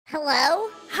Hello?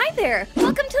 Hi there!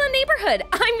 Welcome to the neighborhood!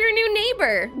 I'm your new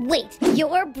neighbor! Wait,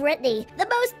 you're Brittany, the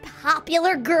most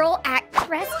popular girl at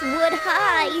Crestwood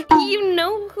High. You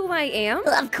know who I am?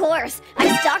 Of course.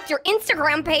 I stalked your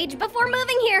Instagram page before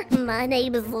moving here. My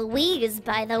name is Louise,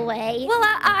 by the way. Well,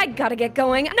 I gotta get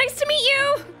going. Nice to meet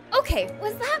you! Okay,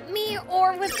 was that me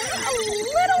or was that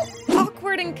a little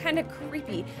awkward and kind of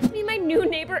creepy? I mean, my new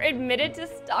neighbor admitted to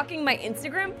stalking my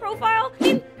Instagram profile. I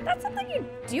mean, that's something you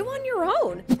do on your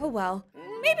own. Oh well,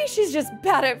 maybe she's just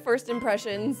bad at first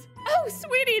impressions. Oh,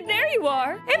 sweetie, there you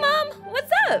are. Hey, Mom, what's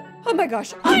up? Oh my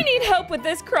gosh, I need help with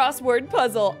this crossword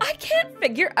puzzle. I can't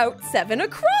figure out 7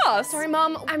 across. Sorry,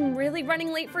 Mom, I'm really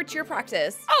running late for cheer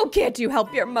practice. Oh, can't you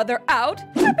help your mother out?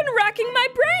 I've been racking my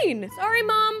brain. Sorry,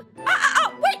 Mom.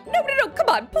 Wait, no, come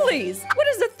on, please. What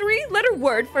is the 3-letter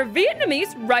word for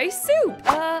Vietnamese rice soup?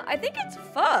 I think it's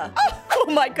pho. Oh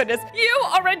my goodness, you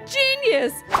are a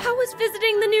genius. How was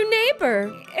visiting the new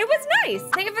neighbor? It was nice.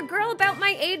 They have a girl about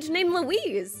my age named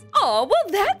Louise. Oh,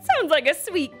 well, that sounds like a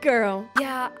sweet girl.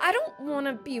 Yeah, I don't want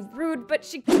to be rude, but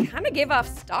she kind of gave off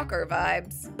stalker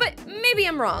vibes. But maybe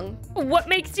I'm wrong. What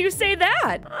makes you say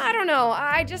that? I don't know,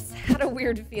 I just had a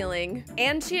weird feeling.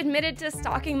 And she admitted to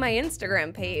stalking my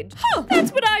Instagram page. Huh,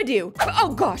 that's what I do.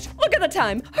 Oh gosh, look at the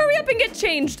time. Hurry up and get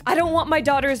changed. I don't want my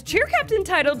daughter's cheer captain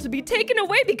title to be taken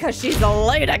away because she's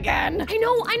late again. I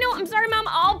know, I'm sorry, Mom,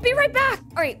 I'll be right back.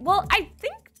 All right, well, I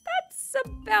think that's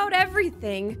about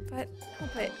everything, but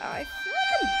I feel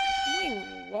like I'm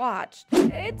being watched.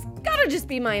 It's gotta just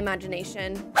be my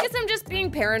imagination. Guess I'm just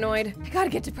being paranoid. I gotta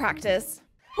get to practice.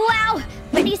 Wow,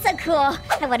 Brittany's so cool.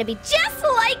 I want to be just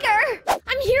like her.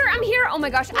 I'm here. Oh my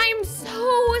gosh, I am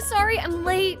so sorry I'm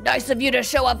late. Nice of you to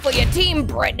show up for your team,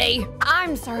 Brittany.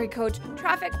 I'm sorry, Coach.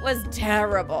 Traffic was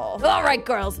terrible. All right,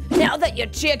 girls, now that your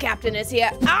cheer captain is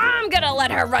here, I'm gonna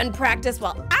let her run practice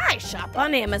while I shop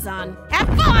on Amazon. Have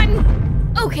fun!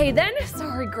 Okay then,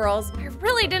 sorry girls, I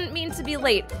really didn't mean to be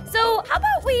late. So how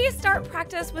about we start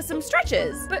practice with some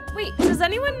stretches? But wait, does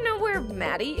anyone know where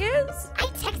Maddie is? I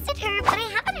texted her, but I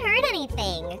haven't heard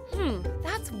anything.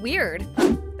 That's weird.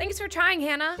 Thanks for trying,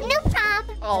 Hannah. No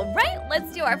problem. All right,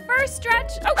 let's do our first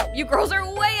stretch. Oh, you girls are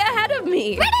way ahead of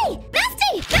me. Brittany,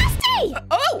 bestie!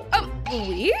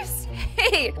 Louise?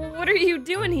 Hey, what are you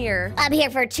doing here? I'm here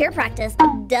for cheer practice.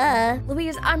 Duh.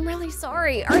 Louise, I'm really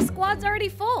sorry. Our squad's already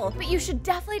full, but you should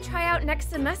definitely try out next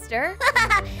semester.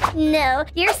 No,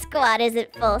 your squad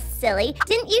isn't full, silly.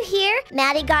 Didn't you hear?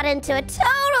 Maddie got into a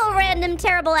total random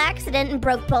terrible accident and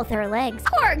broke both her legs.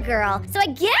 Poor girl. So I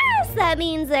guess that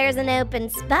means there's an open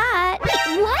spot.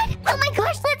 Wait, what? Oh my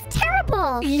gosh, that's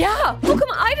terrible. Yeah, how come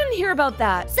I didn't hear about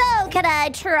that? So could I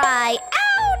try out?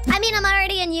 I mean, I'm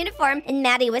already in uniform, and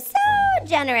Maddie was so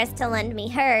generous to lend me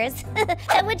hers.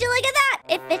 Would you look at that?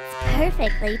 It fits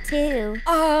perfectly, too.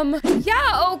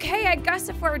 Yeah, okay, I guess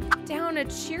if we're down a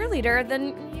cheerleader,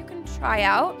 then you can try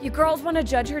out. You girls want to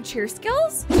judge her cheer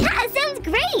skills? Yeah, it sounds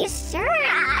great. Sure,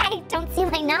 I don't see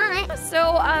why not.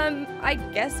 So, I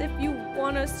guess if you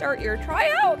want to start your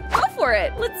tryout, go for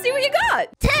it. Let's see what you got.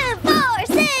 2, 4,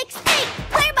 6, 8.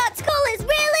 Claremont School is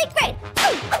really great.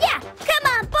 Ooh, yeah, come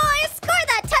on, boys. Score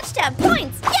that touchdown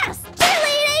points. Yes,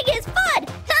 cheerleading is fun.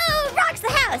 Who rocks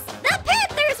the house? The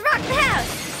Panthers rock the house.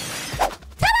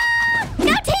 Ta-da!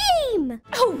 Go team!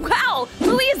 Oh, wow.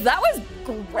 Louise, that was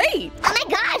great. Oh my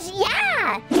gosh,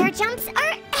 yeah. Your jumps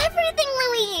are everything,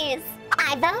 Louise.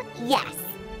 I vote yes.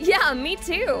 Yeah, me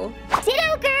too.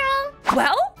 Ditto, girl.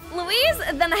 Well, Louise,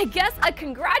 then I guess a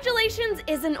congratulations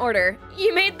is in order.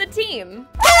 You made the team.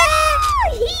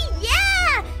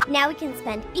 Yeah! Now we can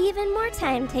spend even more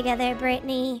time together,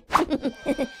 Brittany.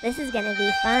 This is gonna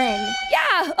be fun.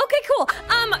 Yeah, okay, cool.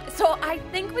 So I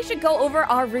think we should go over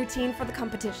our routine for the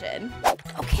competition.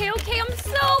 Okay, I'm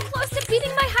so close to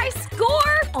beating my high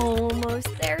score.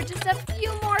 Almost there, just a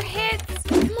few more hits.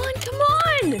 Come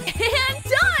on. And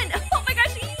done. Oh my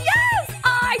gosh, yes!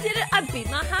 I did it, I beat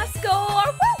my high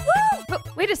score. Woo!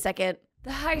 But wait a second,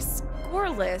 the high score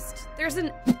list, there's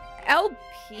an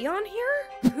LP on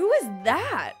here? Who is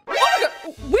that? Oh my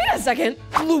god, wait a second,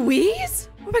 Louise?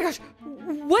 Oh my gosh,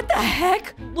 what the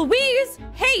heck? Louise,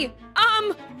 hey,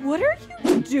 what are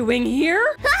you doing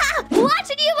here?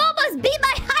 Watching you almost beat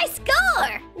my high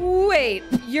score! Wait,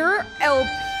 you're LP?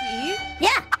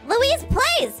 Yeah, Louise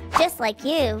plays, just like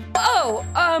you. Oh,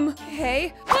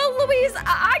 okay. Well, Louise,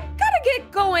 I gotta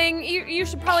get going. You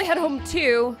should probably head home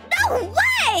too. No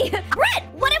way! Britt,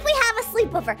 what if we have a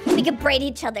sleepover? We could braid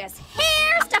each other's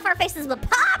hair, stuff our faces with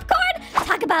popcorn,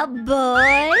 talk about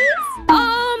boys.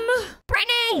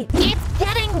 Brittany, it's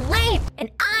getting late.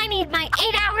 and I need my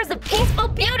 8 hours of peaceful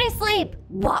beauty sleep.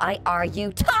 Why are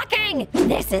you talking?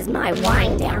 This is my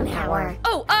wind down hour.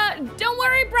 Oh, don't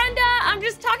worry, Brenda. I'm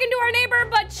just talking to our neighbor,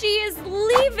 but she is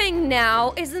leaving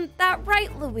now. Isn't that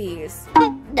right, Louise?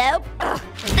 Nope. Ugh.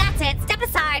 That's it. Step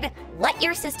aside. Let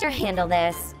your sister handle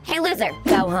this. Hey, loser,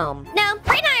 go home. No,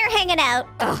 Britt and I are hanging out.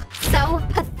 Ugh, so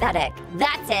pathetic.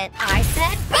 That's it. I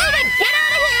said, Britt, get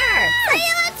out of here! See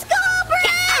you at school,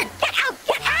 Britt! Get out!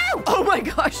 Get out! Oh my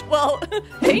gosh, well,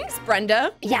 thanks,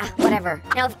 Brenda. Yeah, whatever.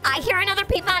 Now, if I hear another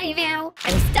peep out of you,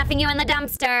 I'm stuffing you in the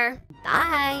dumpster.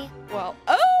 Bye. Well,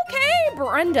 okay,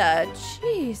 Brenda.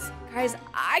 Jeez. Guys,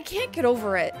 I can't get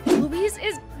over it. Louise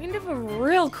is kind of a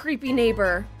real creepy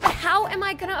neighbor. How am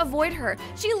I gonna avoid her?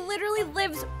 She literally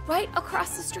lives right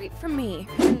across the street from me.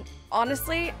 And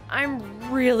honestly, I'm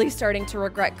really starting to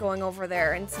regret going over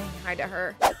there and saying hi to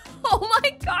her. Oh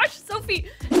my gosh, Sophie.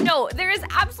 No, there is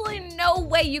absolutely no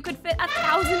way you could fit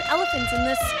 1,000 elephants in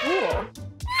this school.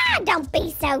 Don't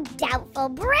be so doubtful,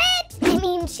 Britt. I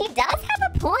mean, she does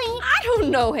have a point. I don't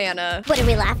know, Hannah. What are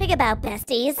we laughing about,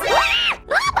 besties? Oh,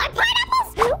 my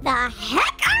pineapples! Who the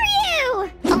heck are you?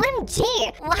 OMG,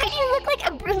 why do you look like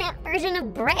a brunette version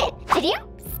of Britt? Did you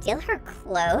steal her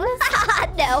clothes?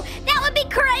 No, that would be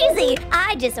crazy.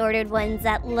 I just ordered ones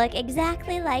that look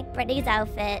exactly like Brittany's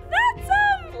outfit. That's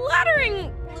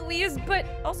flattering, Louise, but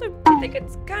also I think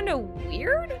it's kind of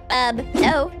weird.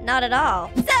 No, not at all.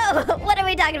 So, what are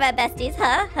we talking about, besties,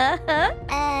 huh?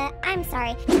 I'm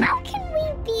sorry. How can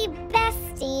we be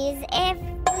besties if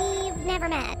we've never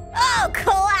met? Oh,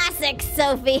 classic,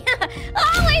 Sophie.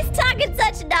 Always talking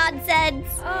such nonsense.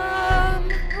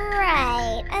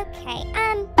 Right, okay.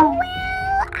 Well,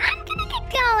 I'm gonna get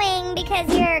going because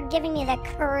you're giving me the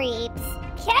creeps.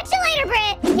 Catch you later,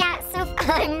 Britt. Yeah, so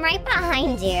I'm right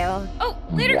behind you. Oh,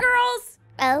 later, girls.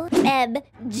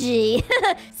 OMG.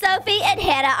 Sophie and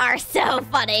Hannah are so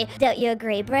funny. Don't you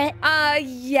agree, Britt?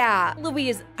 Yeah.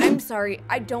 Louise, I'm sorry.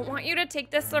 I don't want you to take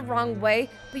this the wrong way,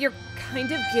 but you're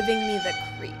kind of giving me the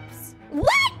creeps.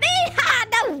 What? Me? Ha,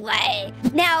 no way.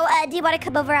 Now, do you want to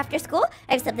come over after school?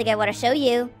 I have something I want to show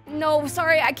you. No,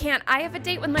 sorry, I can't. I have a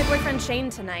date with my boyfriend Shane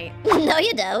tonight. No,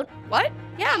 you don't. What?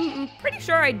 Yeah, I'm pretty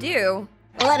sure I do.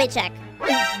 Let me check.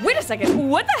 Wait a second.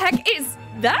 What the heck is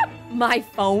that? My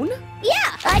phone?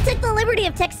 Yeah, I took the liberty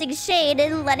of texting Shane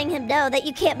and letting him know that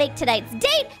you can't make tonight's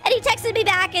date, and he texted me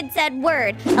back and said,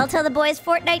 word, I'll tell the boys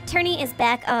Fortnite tourney is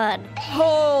back on.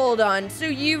 Hold on, so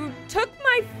you took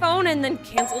my phone and then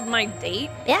canceled my date?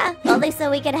 Yeah, only so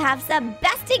we could have some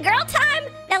bestie girl time.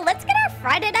 Now let's get our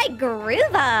Friday night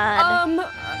groove on.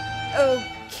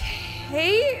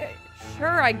 Okay,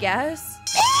 sure, I guess.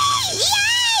 Yay!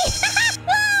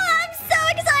 Oh, I'm so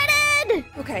excited!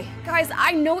 Okay, guys,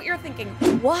 I know what you're thinking.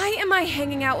 Why am I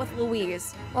hanging out with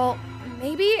Louise? Well,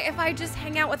 maybe if I just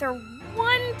hang out with her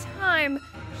one time,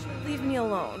 she'll leave me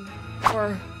alone.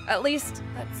 Or at least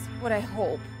that's what I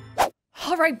hope.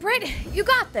 All right, Britt, you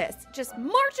got this. Just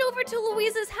march over to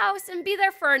Louise's house and be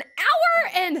there for an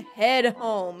hour and head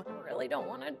home. I really don't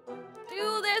want to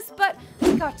do this, but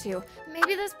I got to.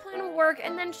 Maybe this plan will work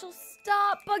and then she'll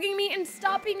stop bugging me and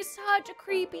stop being such a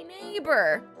creepy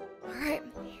neighbor. All right,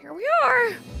 here we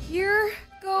are. Here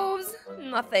goes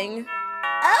nothing.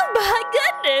 Oh my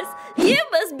goodness, you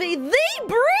must be the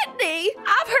Brittany.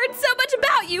 I've heard so much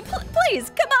about you. Please,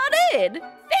 come on in.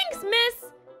 Thanks, miss.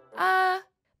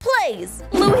 Please,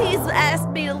 Louise asked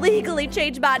me to legally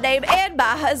change my name and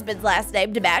my husband's last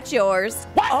name to match yours.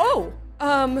 What? Oh,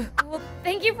 well,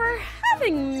 thank you for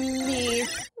having me.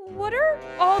 What are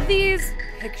all these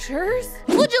pictures?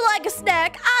 Would you like a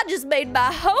snack? I just made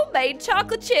my homemade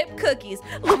chocolate chip cookies.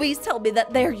 Louise told me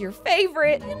that they're your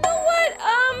favorite. You know what?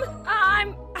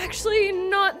 I'm actually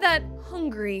not that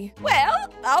hungry. Well,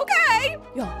 okay.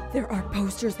 Yo, there are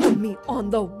posters of me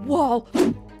on the wall.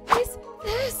 What is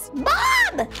this?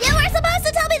 Mom! You were supposed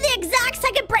to tell me the exact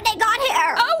second Brittany got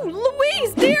here. Oh,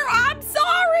 Louise, dear, I'm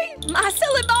sorry. My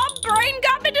silly mom brain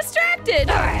got me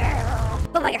distracted.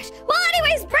 Oh my gosh. Well,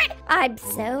 anyways, Britt, I'm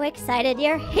so excited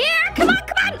you're here. Come on,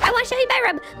 come on. I want to show you my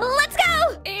room. Let's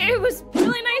go. It was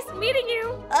really nice meeting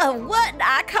you. What an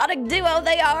iconic duo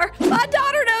they are. My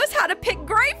daughter knows how to pick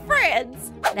great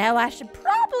friends. Now I should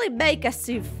probably make a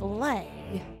souffle.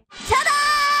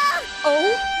 Ta-da!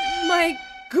 Oh my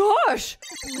gosh,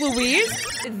 Louise,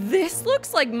 this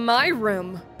looks like my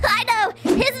room. I know,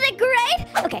 isn't it great?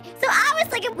 Okay, so I was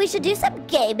thinking we should do some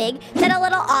gaming, then a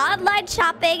little online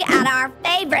shopping at our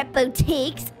favorite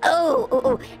boutiques.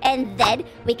 Oh, and then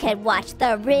we could watch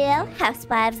The Real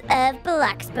Housewives of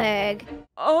Blacksburg.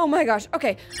 Oh my gosh,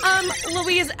 okay,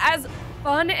 Louise, as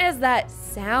fun as that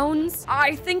sounds,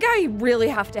 I think I really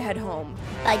have to head home.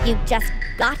 But you just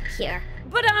got here.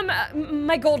 But,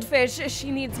 my goldfish,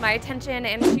 she needs my attention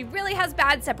and she really has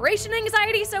bad separation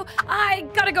anxiety, so I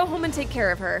gotta go home and take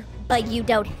care of her. But you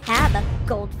don't have a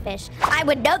goldfish. I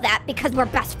would know that because we're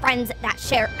best friends that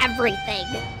share everything.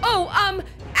 Oh,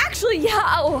 actually,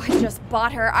 yeah, oh, I just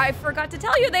bought her. I forgot to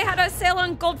tell you they had a sale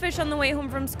on goldfish on the way home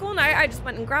from school and I just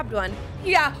went and grabbed one.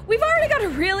 Yeah, we've already got a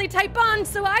really tight bond,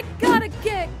 so I gotta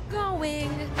get going.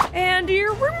 And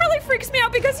your room really freaks me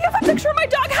out because you have a picture of my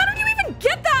dog. How did you even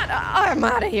get that? I'm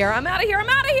out of here, I'm out of here, I'm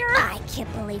out of here. I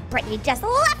can't believe Brittany just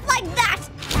left like that.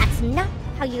 That's not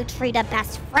how you treat a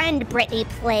best friend,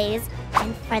 BrittanyPlays.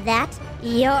 And for that,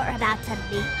 you're about to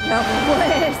meet your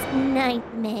worst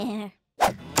nightmare.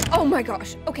 Oh my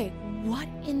gosh, okay, what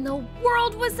in the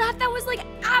world was that? That was like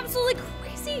absolutely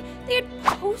crazy. They had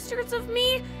posters of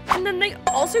me, and then they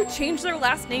also changed their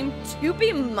last name to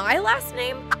be my last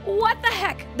name? What the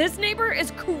heck? This neighbor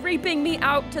is creeping me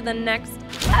out to the next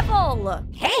level.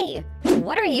 Hey,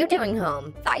 what are you doing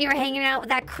home? Thought you were hanging out with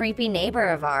that creepy neighbor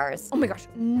of ours. Oh my gosh,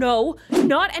 no,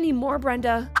 not anymore,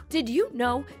 Brenda. Did you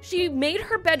know she made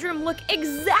her bedroom look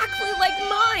exactly like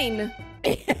mine?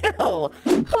 Ew,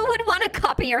 who would want to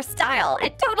copy your style?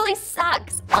 It totally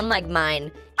sucks, unlike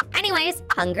mine. Anyways,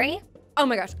 hungry? Oh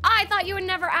my gosh, I thought you would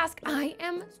never ask. I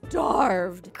am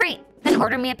starved. Great, then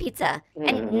order me a pizza.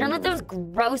 And none of those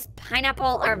gross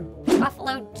pineapple or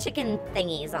buffalo chicken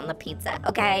thingies on the pizza,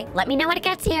 okay? Let me know when it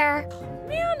gets here.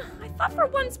 Man, I thought for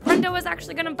once Brenda was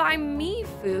actually gonna buy me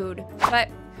food. But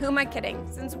who am I kidding?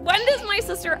 Since when does my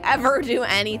sister ever do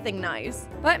anything nice?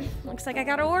 But looks like I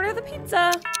gotta order the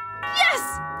pizza.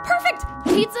 Yes! Perfect!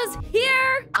 Pizza's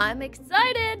here! I'm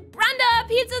excited! Brenda,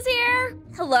 pizza's here!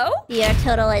 Hello? Your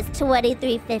total is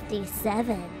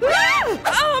 $23.57.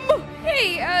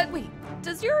 Hey, wait.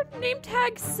 Does your name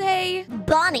tag say?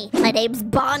 Bonnie. My name's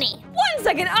Bonnie. 1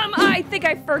 second, I think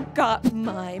I forgot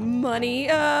my money.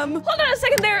 Hold on a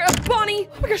second there, Bonnie.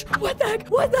 Oh my gosh, what the heck?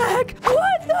 What the heck?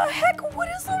 What the heck? What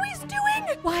is Louise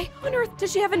doing? Why on earth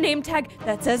does she have a name tag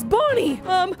that says Bonnie?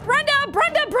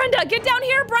 Brenda, get down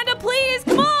here, Brenda, please.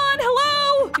 Come on,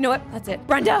 hello. You know what? That's it.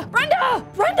 Brenda.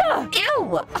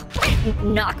 Ew,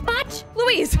 knock much?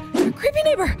 Louise, creepy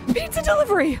neighbor, pizza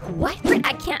delivery. What?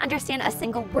 I can't understand a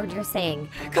single word you're saying.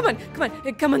 Come on,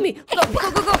 come with me. Go.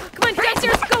 Come on,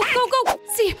 downstairs, go.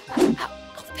 See, out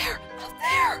there.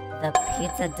 The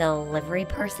pizza delivery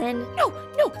person? No,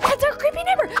 that's our creepy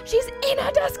neighbor. She's in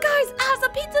a disguise as a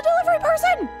pizza delivery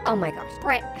person. Oh my gosh,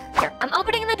 Britt, here, I'm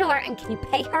opening the door and can you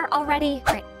pay her already?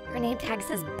 Britt, her name tag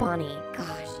says Bonnie.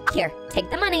 Gosh, here, take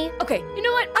the money. Okay, you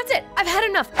know what? That's it. I've had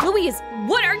enough. Louise,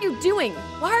 what are you doing?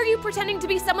 Why are you pretending to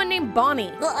be someone named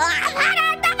Bonnie?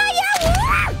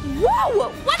 Whoa,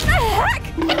 what the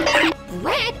heck?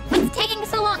 Britt, what's taking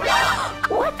so long?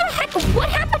 What the heck? What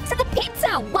happened to the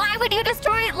pizza? Why would you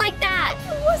destroy it like that?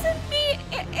 It wasn't me.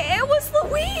 It was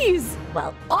Louise.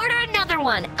 Well, order another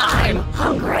one. I'm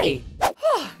hungry.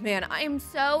 Oh, man, I am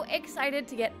so excited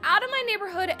to get out of my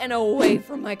neighborhood and away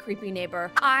from my creepy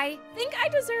neighbor. I think I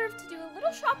deserve to do a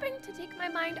little shopping to take my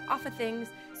mind off of things.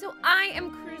 So I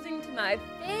am cruising to my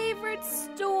favorite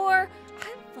store.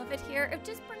 I love it here. It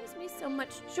just brings me so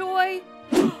much joy.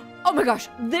 Oh my gosh,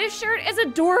 this shirt is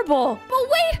adorable. But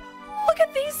wait, look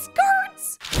at these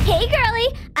skirts. Hey,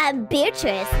 girlie. I'm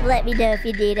Beatrice. Let me know if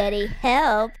you need any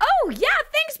help. Oh, yeah,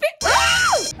 thanks,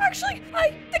 Actually,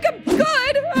 I think I'm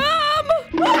good.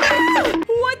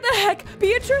 What the heck?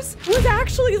 Beatrice was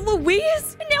actually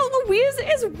Louise? And now Louise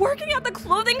is working at the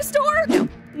clothing store?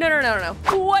 No.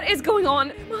 What is going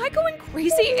on? Am I going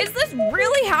crazy? Is this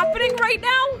really happening right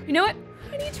now? You know what?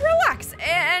 I need to relax.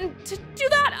 And to do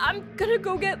that, I'm gonna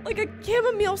go get like a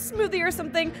chamomile smoothie or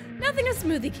something. Nothing a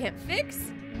smoothie can't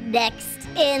fix. Next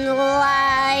in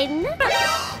line.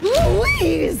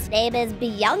 Louise! Name is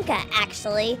Bianca,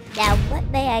 actually. Now, what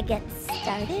may I get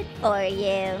started for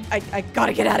you? I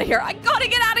gotta get out of here.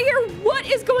 What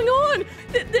is going on?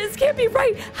 This can't be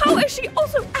right. How is she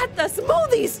also at the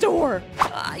smoothie store?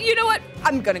 You know what?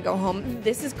 I'm gonna go home.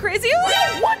 This is crazy.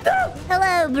 What the?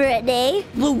 Hello, Brittany.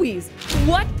 Louise,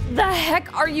 what the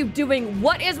heck are you doing?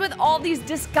 What is with all these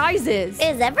disguises?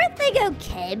 Is everything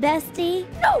okay, bestie?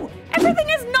 No, everything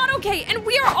is not okay, and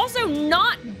we are also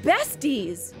not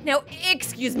besties. Now,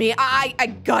 excuse me,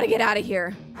 I gotta get out of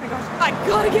here. Oh my gosh, I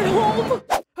gotta get home.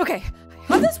 Okay,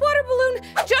 I have this water balloon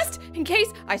just in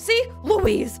case I see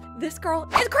Louise. This girl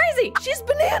is crazy. She's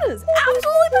bananas,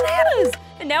 absolutely bananas.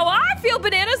 And now I feel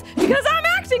bananas because I'm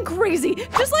acting crazy,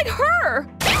 just like her.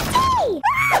 Bestie!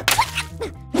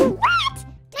 What?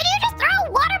 Did you just throw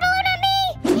a water balloon at me?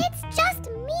 It's just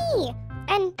me.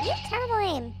 And you're a terrible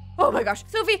aim. Oh my gosh,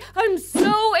 Sophie, I'm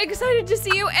so excited to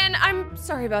see you, and I'm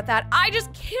sorry about that. I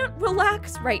just can't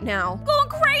relax right now. Going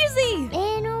crazy!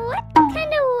 In what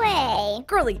kind of way?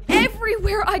 Girlie,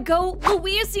 everywhere I go,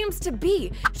 Louise seems to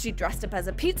be. She dressed up as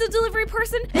a pizza delivery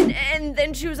person, and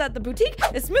then she was at the boutique,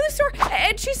 the smoothie store,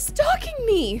 and she's stalking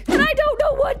me. And I don't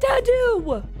know what to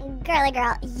do. Girly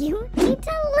girl, you need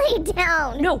to lay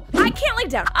down. No, I can't lay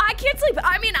down. I can't sleep.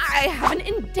 I mean, I haven't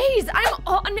in days. I'm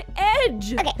on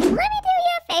edge. Okay, let me do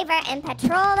you a favor and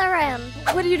patrol the room.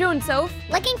 What are you doing, Soph?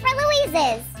 Looking for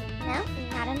Louise's. No,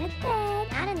 not in the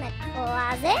bed, not in the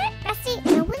closet. Bestie,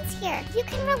 no one's here. You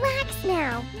can relax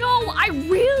now. No, I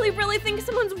really think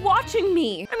someone's watching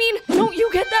me. I mean, don't you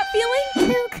get that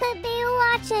feeling? Who could be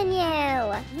watching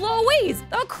you? Louise,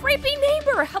 the creepy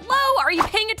neighbor. Hello, are you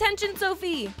paying attention,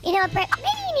 Sophie? You know what, Britt? Maybe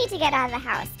you need to get out of the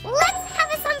house. Let's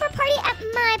have a slumber party at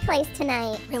my place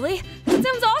tonight. Really? That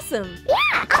sounds awesome.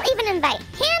 Yeah, I'll even invite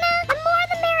Hannah. The more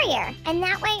the merrier. And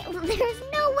that way, there's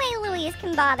no way Louise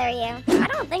can bother you. I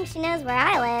don't think she knows where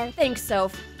I live. Thanks,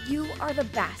 Soph. You are the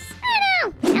best. I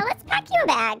know. Now let's pack you a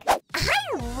bag.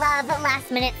 I love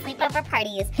last-minute sleepover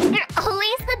parties. They're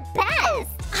always the best.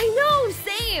 I know,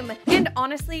 same. And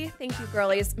honestly, thank you,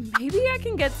 girlies. Maybe I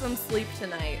can get some sleep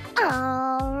tonight.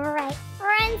 All right,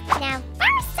 friends. Now,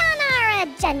 first on our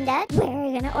agenda,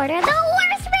 we're gonna order the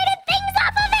worst-rated things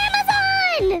off of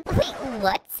Amazon. Wait,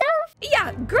 what, Soph?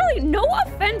 Yeah, girlie, no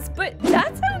offense, but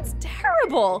that sounds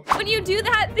terrible. When you do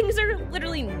that, things are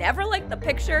literally never like the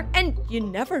picture, and you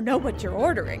never know what you're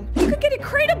ordering. You could get a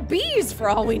crate of bees for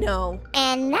all we know.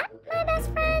 And that, my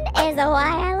best friend, is why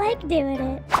I like doing it.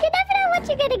 You never know what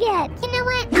you're gonna get. You know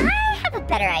what? I have a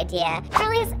better idea.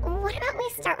 Girlies, what about we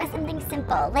start with something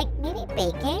simple, like maybe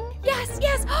baking? Yes,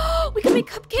 yes. We can make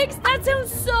cupcakes. That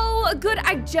sounds so good.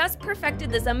 I just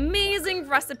perfected this amazing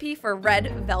recipe for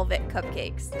red velvet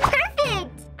cupcakes.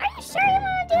 Perfect. Are you sure you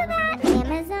want to do that?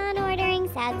 Amazon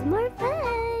ordering sounds more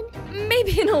fun.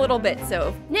 Maybe in a little bit,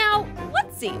 Soph. Now,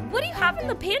 let's see. What do you have in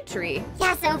the pantry?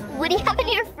 Yeah, so what do you have in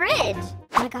your fridge?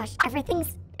 Oh my gosh,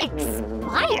 everything's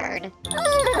expired.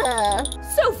 Ugh.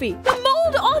 Sophie, the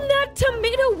mold on that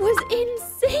tomato was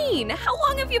insane. How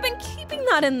long have you been keeping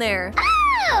that in there?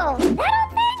 Oh, that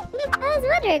old thing? I was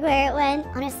wondering where it went.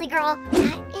 Honestly, girl,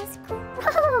 that is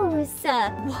gross.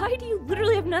 Why do you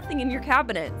literally have nothing in your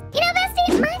cabinet? You know,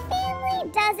 Bestie, my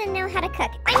family doesn't know how to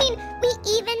cook. I mean, we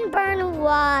even burn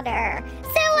water.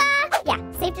 So, yeah,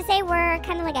 safe to say we're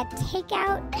kind of like a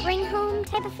takeout, bring home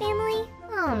type of family.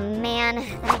 Oh, man,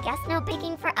 then I guess no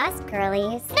baking for us,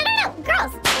 girlies. No,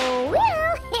 girls,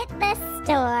 we'll hit the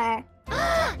store.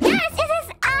 Yes,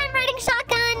 I'm riding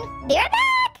shotgun. Be right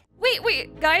back.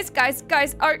 Wait, guys,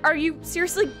 are you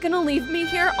seriously gonna leave me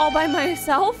here all by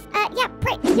myself? Yeah,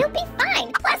 Britt, you'll be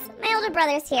fine. Plus, my older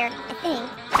brother's here, I think.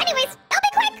 Anyways, I'll be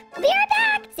quick. I'll be right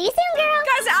back. See you soon, girl.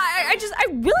 Guys, I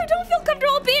really don't feel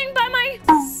comfortable being by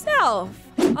myself.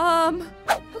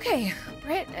 Okay,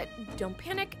 Britt, don't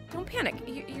panic.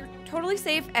 You're totally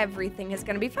safe. Everything is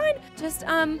gonna be fine. Just,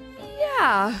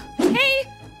 yeah. Hey,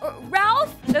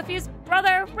 Ralph, Sophie's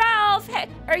brother, Ralph. Hey,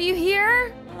 are you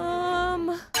here?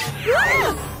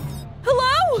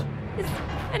 Hello? Is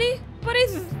anybody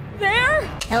there?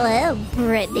 Hello,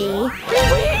 Brittany.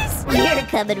 Louise? You're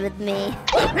coming with me.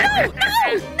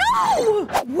 No!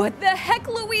 What the heck,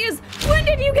 Louise? When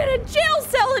did you get a jail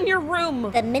cell in your room?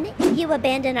 The minute you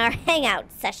abandoned our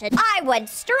hangout session, I went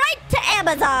straight to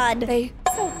Amazon. They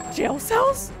sell jail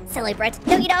cells? Silly Britt.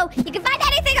 Don't you know? You can find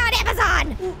anything on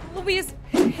Amazon. Louise,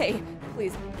 hey,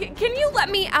 please, can you let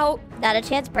me out? Not a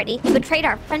chance, Brittany. You betrayed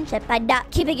our friendship by not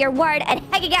keeping your word and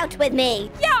hanging out with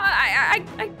me. Yeah,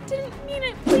 I didn't mean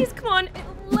it. Please, come on.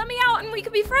 Let me out and we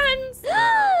could be friends.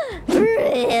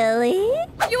 Really?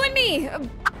 You and me,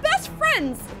 best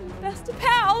friends, best of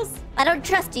pals. I don't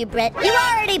trust you, Britt. You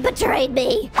already betrayed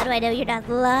me. How do I know you're not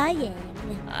lying?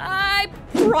 I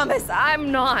promise I'm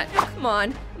not. Come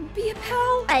on, be a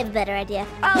pal. I have a better idea.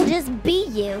 I'll just be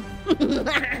you.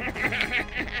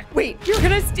 Wait, you're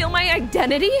gonna steal my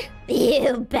identity?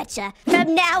 You betcha.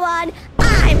 From now on,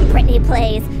 I'm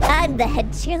BrittanyPlays. I'm the head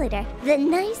cheerleader, the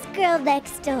nice girl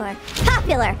next door.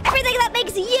 Popular. Everything that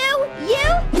makes you,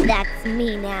 that's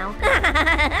me now.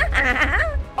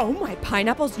 Oh my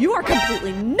pineapples, you are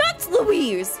completely nuts,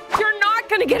 Louise! You're not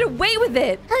gonna get away with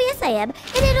it! Oh yes I am,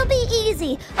 and it'll be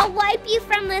easy. I'll wipe you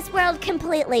from this world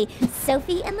completely.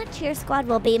 Sophie and the cheer squad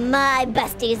will be my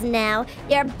besties now.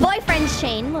 Your boyfriend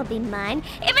Shane will be mine.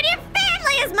 Even your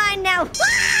family is mine now.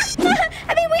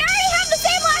 I mean, we already have the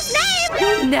same last name.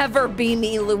 You'll never be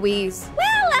me, Louise.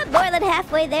 Well, I'm more than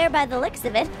halfway there by the looks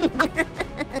of it.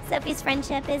 Sophie's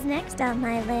friendship is next on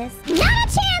my list. Not a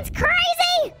chance,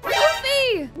 crazy!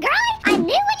 Sophie! Girlie, I knew when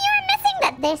you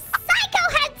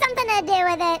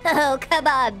Oh, come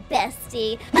on,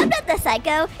 bestie. I'm not the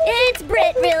psycho. It's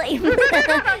Britt, really.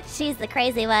 She's the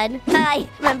crazy one. Hi,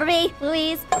 remember me,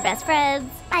 Louise? We're best friends.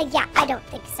 Yeah, I don't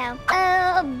think so.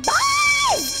 Bye!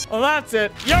 Well, that's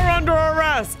it. You're under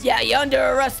arrest. Yeah, you're under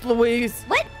arrest, Louise.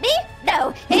 What, me?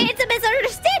 No, it's a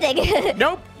misunderstanding.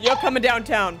 Nope, you're coming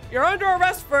downtown. You're under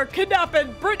arrest for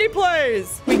kidnapping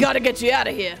BrittanyPlays. We gotta get you out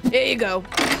of here. Here you go.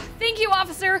 Thank you,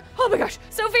 officer. Oh my gosh,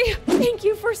 Sophie, thank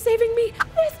you for saving me.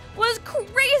 This was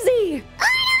crazy.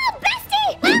 Oh no,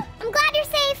 bestie! Well, I'm glad you're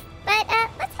safe. But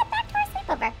let's head back to our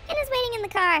sleepover. Anna's waiting in the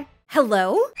car.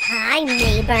 Hello? Hi,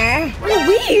 neighbor.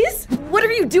 Louise? What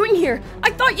are you doing here?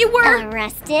 I thought you were...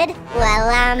 Arrested? Well,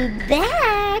 I'm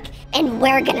back. And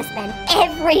we're gonna spend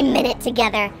every minute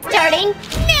together. Starting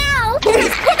now!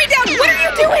 Louise, put me down! What are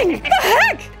you doing? The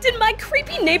heck? Did my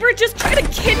creepy neighbor just try to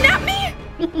kidnap me?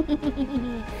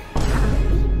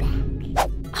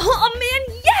 Oh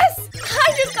man, yes!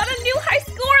 I just got a new high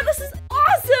score! This is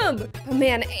awesome! But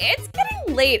man, it's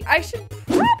getting late. I should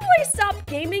probably stop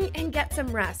gaming and get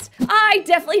some rest. I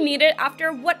definitely need it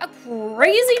after what a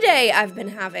crazy day I've been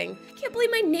having. I can't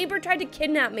believe my neighbor tried to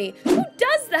kidnap me. Who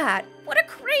does that? What a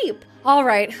creep. All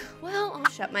right, well,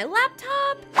 I'll shut my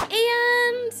laptop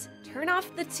and turn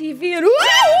off the TV and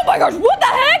oh my gosh, what the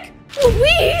heck?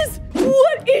 Louise,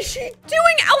 what is she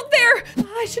doing out there?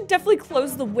 I should definitely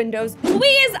close the windows.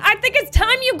 Louise, I think it's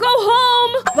time you go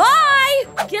home. Bye,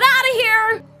 get out of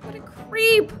here. What a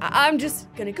creep. I'm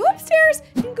just gonna go upstairs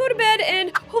and go to bed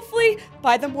and hopefully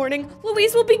by the morning,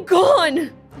 Louise will be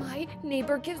gone. My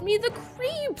neighbor gives me the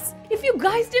creeps. If you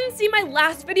guys didn't see my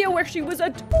last video where she was a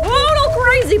total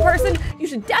crazy person, you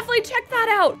should definitely check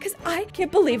that out because I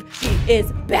can't believe she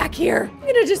is back here. I'm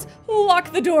gonna just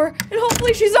lock the door and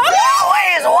hopefully she's on.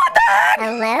 Louise, what the heck?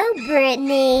 Hello,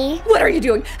 Brittany. What are you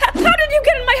doing? How did you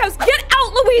get in my house? Get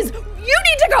out, Louise. You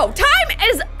need to go. Time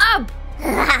is up.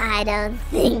 I don't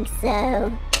think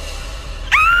so.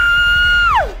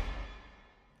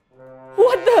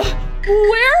 What the?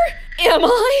 Where am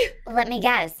I? Let me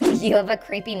guess. You have a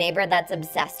creepy neighbor that's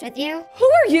obsessed with you? Who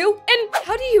are you? And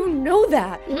how do you know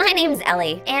that? My name's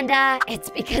Ellie, and it's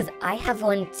because I have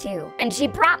one too. And she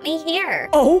brought me here.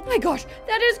 Oh my gosh,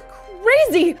 that is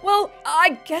crazy. Well,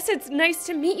 I guess it's nice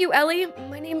to meet you, Ellie.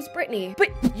 My name's Brittany. But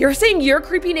you're saying your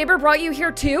creepy neighbor brought you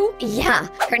here too? Yeah,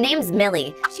 her name's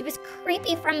Millie. She was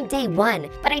creepy from day one,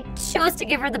 but I chose to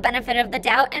give her the benefit of the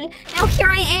doubt, and now here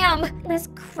I am in this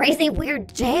crazy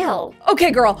weird jail.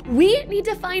 Okay, girl, we need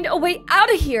to find a way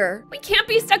out of here. We can't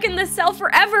be stuck in this cell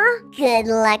forever. Good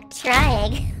luck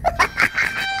trying.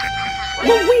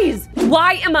 Louise,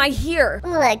 why am I here?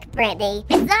 Look, Brittany,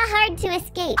 it's not hard to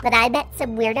escape, but I met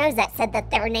some weirdos that said that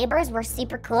their neighbors were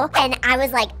super cool, and I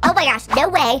was like, oh my gosh, no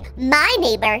way. My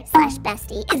neighbor /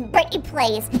 bestie is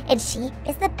BrittanyPlays, and she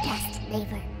is the best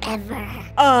neighbor ever.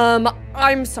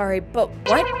 I'm sorry, but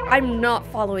what? I'm not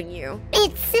following you.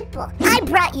 It's simple. I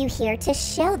brought you here to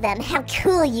show them how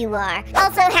cool you are.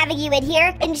 Also, having you in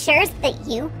here ensures that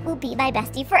you will be my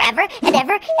bestie forever and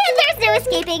ever, and there's no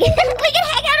escaping. We can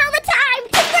hang out all the time.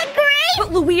 Isn't that great?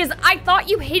 But Louise, I thought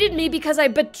you hated me because I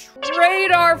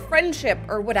betrayed our friendship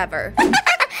or whatever.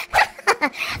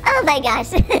 Oh my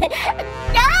gosh.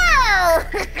 No!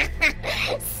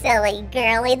 Silly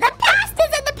girly. The past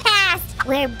is in the past.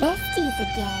 We're besties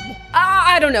again.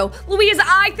 I don't know. Louise,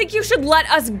 I think you should let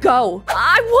us go.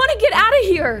 I want to get out of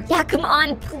here. Yeah, come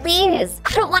on, please.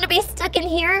 I don't want to be stuck in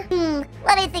here.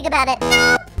 Let me think about it.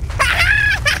 Nope.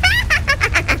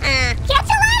 Catch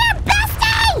you later,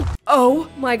 bestie! Oh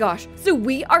my gosh. So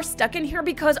we are stuck in here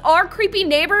because our creepy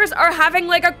neighbors are having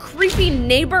like a creepy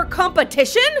neighbor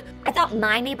competition? I thought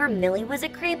my neighbor Millie was a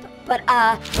creep, but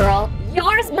girl,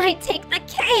 yours might take the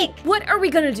cake. What are we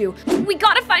gonna do? We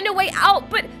gotta find a way out,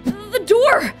 but the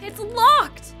door, it's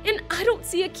locked. And I don't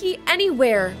see a key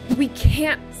anywhere. We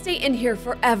can't stay in here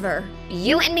forever.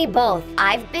 You and me both.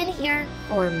 I've been here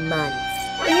for months.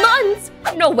 Months?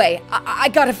 No way. I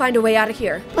gotta find a way out of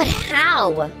here. But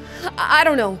how? I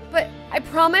don't know, but I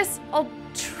promise I'll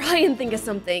try and think of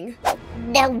something.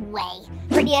 No way.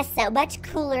 Brittany is so much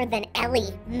cooler than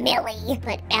Ellie, Millie.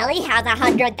 But Ellie has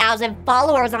 100,000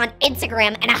 followers on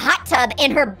Instagram and a hot tub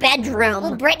in her bedroom.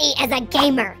 Well, Brittany is a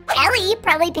gamer. Ellie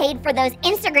probably paid for those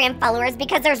Instagram followers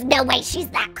because there's no way she's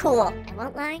that cool. I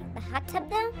won't lie, the hot tub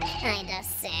though, kinda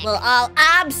sick. Well, all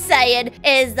I'm saying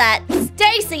is that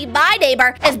Stacy, my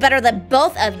neighbor, is better than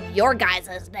both of your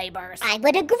guys' neighbors. I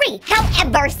would agree.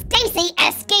 However, Stacy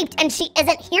escaped and she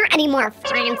isn't here anymore,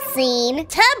 Francine.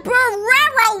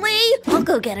 Temporarily! I'll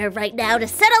go get her right now to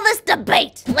settle this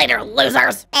debate. Later,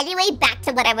 losers. Anyway, back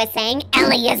to what I was saying.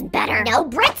 Ellie is better. No,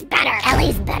 Britt's better.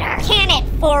 Ellie's better. Can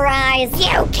it, Four Eyes?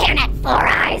 You can it, Four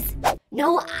Eyes.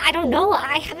 No, I don't know.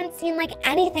 I haven't seen like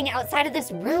anything outside of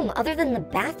this room other than the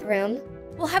bathroom.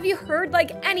 Well, have you heard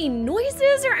like any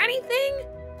noises or anything?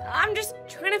 I'm just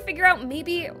trying to figure out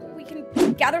maybe we can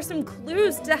gather some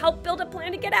clues to help build a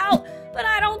plan to get out, but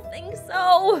I don't think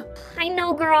so. I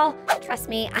know, girl. Trust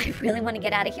me, I really want to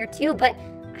get out of here too, but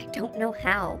I don't know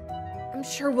how. I'm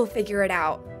sure we'll figure it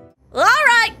out. All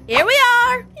right, here we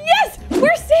are. Yes,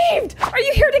 we're saved. Are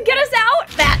you here to get us out?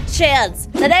 Fat chance.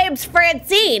 The name's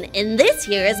Francine, and this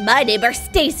here is my neighbor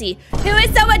Stacy, who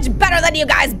is so much better than you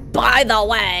guys, by the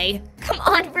way. Come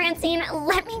on, Francine,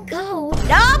 let me go.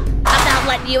 Nope, I'm not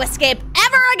letting you escape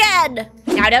ever again.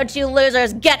 Now don't you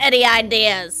losers get any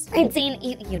ideas. Francine,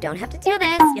 you don't have to do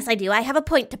this. Yes, I do. I have a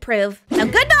point to prove. Now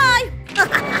goodbye.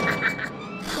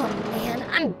 Oh man,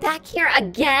 I'm back here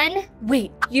again.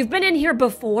 Wait, you've been in here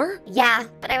before? Yeah,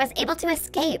 but I was able to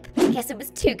escape. I guess it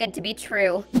was too good to be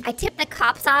true. I tipped the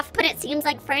cops off, but it seems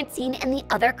like Francine and the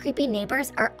other creepy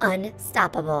neighbors are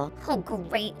unstoppable. Oh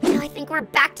great, now I think we're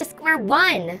back to square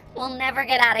one. We'll never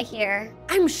get out of here.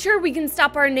 I'm sure we can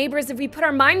stop our neighbors if we put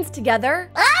our minds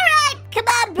together. All right, come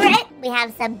on, Britt. We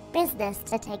have some business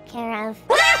to take care of.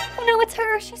 Oh no, it's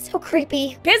her. She's so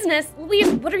creepy. Business? Louise,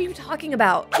 what are you talking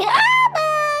about? Come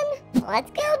on.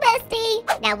 Let's go,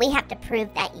 bestie. Now we have to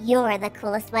prove that you're the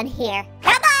coolest one here.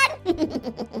 Come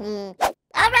on.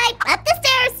 All right, up the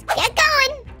stairs. Get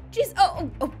going. Jeez, oh,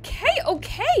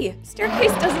 okay.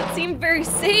 Staircase doesn't seem very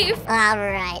safe. All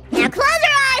right, now close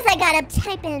your eyes. I gotta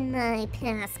type in my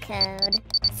passcode.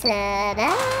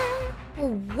 Ta-da.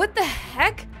 Oh, what the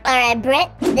heck? All right, Britt,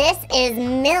 this is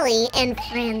Millie and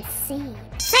Francine.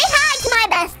 Say hi to my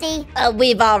bestie.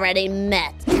 We've already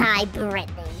met. Hi,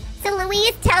 Brittany. So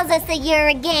Louise tells us that you're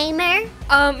a gamer.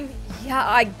 Yeah,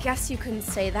 I guess you couldn't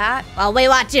say that. Well, we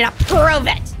want you to prove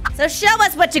it. So show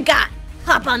us what you got.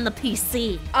 Hop on the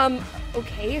PC.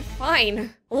 Okay,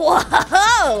 fine.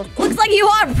 Whoa! Looks like you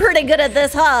are pretty good at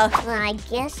this, huh? Well, I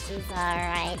guess she's all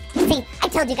right. See, I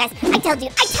told you guys. I told you.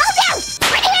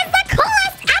 Brittany is the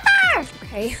coolest ever.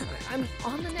 Okay, I'm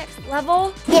on the next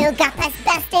level. You got this,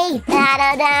 bestie. I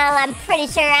don't know. I'm pretty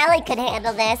sure Ellie could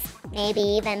handle this. Maybe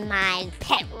even my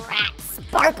pet rat,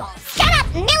 Sparkle. Shut up,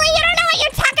 Millie. You don't know what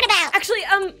you're talking about. Actually,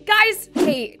 guys,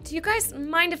 hey, do you guys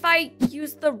mind if I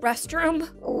use the restroom?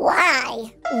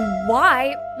 Why?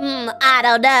 Why? I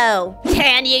don't know.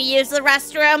 Can you use the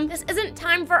restroom? This isn't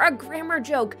time for a grammar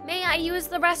joke. May I use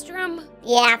the restroom?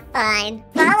 Yeah, fine.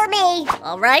 Follow me.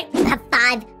 All right. You have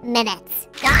 5 minutes.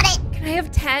 Got it? Can I have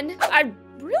 10? I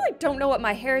really don't know what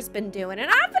my hair's been doing, and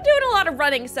I've been doing a lot of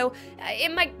running, so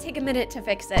it might take a minute to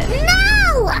fix it.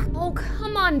 No! Oh,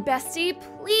 come on, bestie,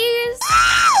 please.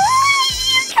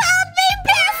 You called me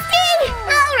bestie!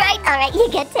 All right, you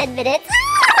get 10 minutes.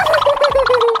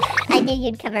 I knew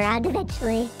you'd come around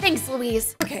eventually. Thanks,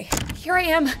 Louise. Okay, here I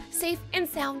am, safe and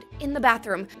sound in the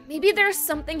bathroom. Maybe there's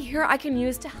something here I can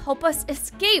use to help us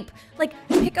escape. Like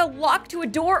pick a lock to a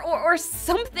door or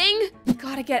something.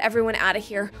 Gotta get everyone out of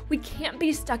here. We can't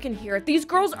be stuck in here. These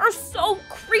girls are so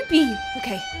creepy.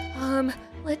 Okay,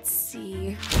 let's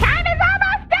see. Time is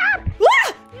almost up!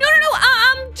 Ah! No,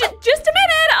 just a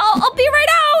minute. I'll be right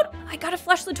out. I gotta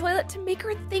flush the toilet to make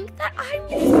her think that I'm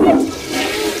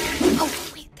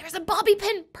Oh, wait, there's a bobby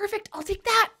pin. Perfect, I'll take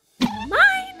that.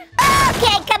 Mine.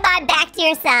 Okay, come on back to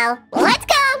your cell. Let's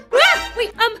go. Ah,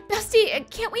 wait, bestie,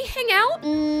 can't we hang out?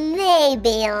 Maybe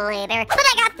later. But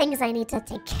I got things I need to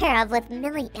take care of with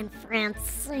Millie and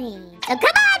Francine. So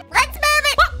come on, let's move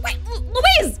it. Oh, wait,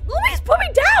 Louise, put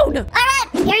me down. All right,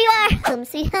 here you are. Home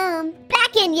sweet home.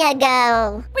 Back in you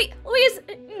go. Wait, Louise,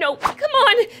 no, come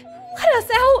on. Let us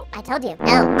out. I told you.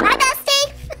 No. Bye,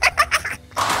 bestie.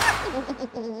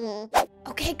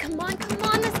 Okay, come on,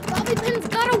 this bobby pin's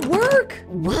gotta work.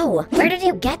 Whoa, where did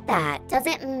you get that? Does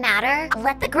it matter?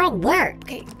 Let the girl work.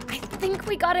 Okay, I think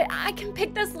we got it. I can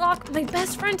pick this lock. My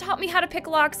best friend taught me how to pick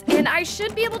locks, and I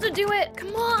should be able to do it.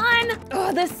 Come on.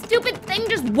 Oh, this stupid thing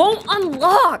just won't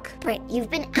unlock. Britt, you've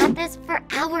been at this for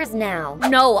hours now.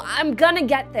 No, I'm gonna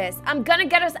get this. I'm gonna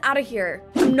get us out of here.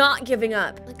 I'm not giving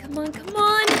up. Like, come on.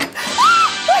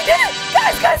 I did it!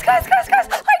 Guys! I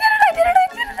did it!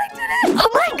 Oh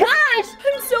my gosh!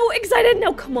 I'm so excited.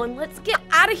 Now, come on, let's get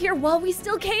out of here while we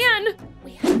still can.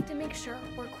 We have to make sure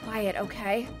we're quiet,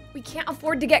 okay? We can't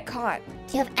afford to get caught.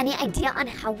 Do you have any idea on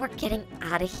how we're getting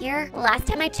out of here? Last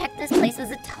time I checked, this place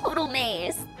was a total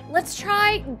maze. Let's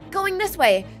try going this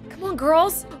way. Come on,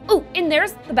 girls. Oh, and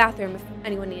there's the bathroom if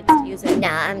anyone needs to use it.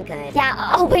 Nah, I'm good. Yeah,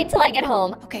 I'll wait till I get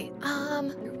home. Okay,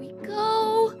 here we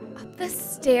go. Up the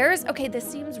stairs. Okay, this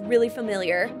seems really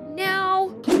familiar.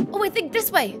 Now, I think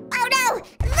this way. Oh no,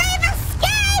 they've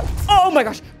escaped! Oh my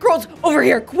gosh, girls, over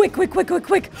here, quick.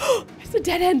 Is It's a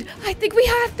dead end. I think we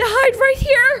have to hide right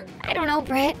here. I don't know,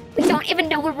 Britt. We don't even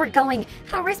know where we're going.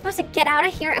 How are we supposed to get out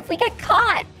of here if we get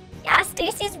caught? Yeah,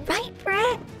 Stacy's right,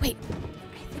 Britt. Wait,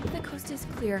 I think the coast is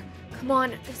clear. Come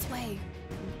on, this way.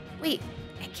 Wait,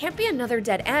 it can't be another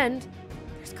dead end.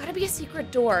 There's gotta be a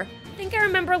secret door. I think I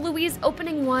remember Louise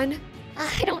opening one.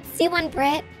 I don't see one,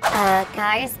 Britt.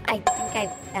 Guys, I think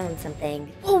I found something.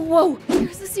 Whoa,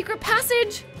 here's the secret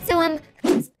passage. So,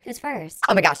 who's first?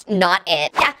 Oh my gosh, not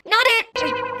it. Yeah, not it.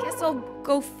 I guess I'll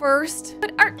go first.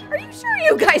 But are you sure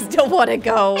you guys don't want to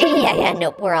go? Yeah,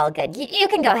 nope, we're all good. You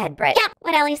can go ahead, Britt. Yeah,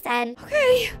 what Ellie said.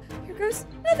 Okay, here goes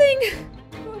nothing.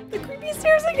 Go up the creepy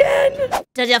stairs again.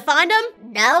 Did you find him?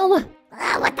 No.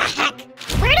 What the heck?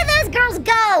 Where did those girls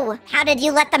go? How did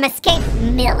you let them escape,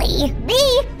 Millie?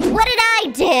 Me? What did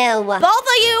I do? Both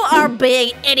of you are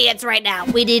big idiots right now.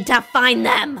 We need to find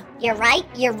them. You're right.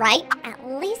 At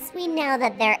least we know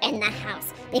that they're in the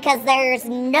house, because there's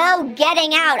no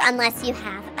getting out unless you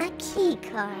have a key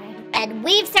card. And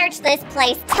we've searched this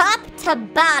place top to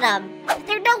bottom.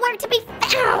 They're nowhere to be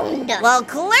found. Well,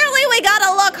 clearly we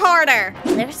gotta look harder.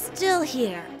 They're still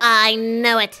here. I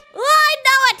know it. I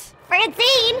know it!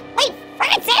 Francine! Wait,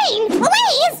 Francine!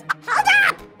 Louise! Hold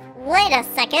up! Wait a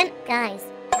second. Guys,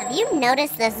 have you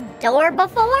noticed this door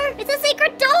before? It's a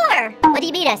secret door! What do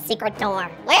you mean a secret door?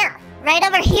 Where? Right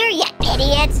over here, you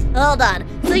idiot! Hold on.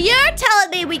 So you're telling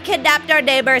me we kidnapped our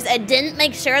neighbors and didn't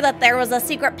make sure that there was a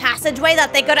secret passageway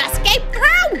that they could escape through?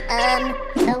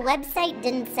 The website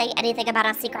didn't say anything about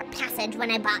a secret passage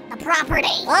when I bought the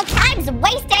property. Well, time's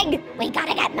wasting! We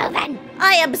gotta get moving.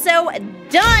 I am so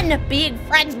done being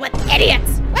friends with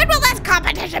idiots. When will this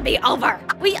competition be over?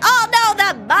 We all know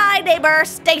that my neighbor,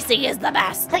 Stacy, is the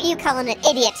best. What are you calling an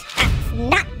idiot? That's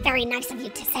not very nice of you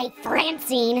to say,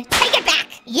 Francine. Take it back!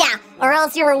 Yeah, or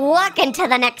else you're walking to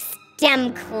the next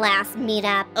STEM class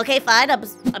meetup. Okay, fine.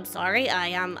 I'm sorry. I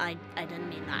didn't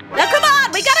mean that. Now come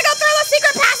on, we gotta go through the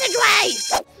secret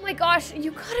passageway. Oh my gosh,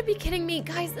 you gotta be kidding me.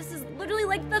 Guys, this is literally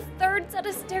like the third set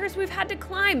of stairs we've had to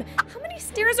climb. How many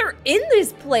stairs are in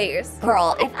this place?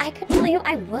 Girl, if I could tell you,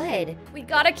 I would. We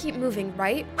gotta keep moving,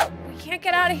 right? We can't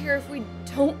get out of here if we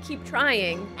don't keep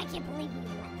trying. I can't believe you.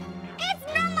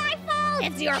 It's not my fault.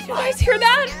 It's your You fault. guys hear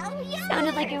that?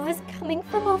 Sounded like it was coming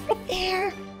from over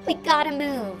there. We gotta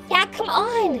move. Yeah, come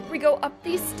on. We go up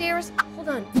these stairs. Hold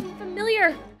on, something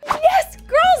familiar. Yes,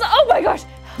 girls! Oh my gosh,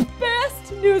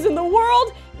 best news in the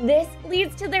world. This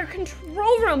leads to their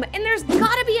control room, and there's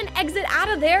gotta be an exit out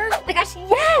of there. Oh my gosh,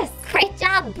 yes! Great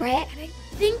job, Britt. And I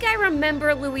think I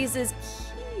remember Louise's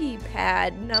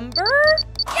keypad number.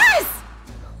 Yes!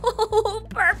 Oh,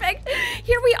 perfect.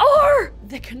 Here we are,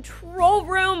 the control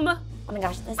room. Oh my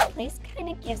gosh, this place kind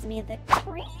of gives me the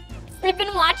creeps. They've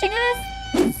been watching us?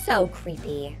 So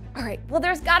creepy. All right, well,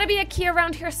 there's gotta be a key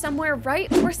around here somewhere,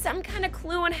 right? Or some kind of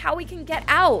clue on how we can get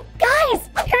out. Guys,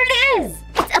 here it is.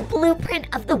 It's a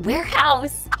blueprint of the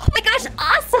warehouse. Oh my gosh,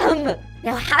 awesome.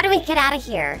 Now, how do we get out of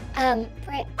here?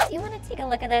 Britt, do you want to take a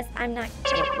look at this? I'm not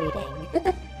good at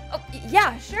reading. Oh,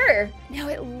 yeah, sure. Now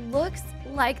it looks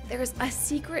like there's a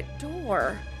secret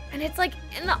door. And it's like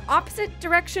in the opposite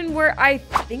direction where I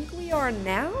think we are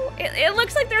now. It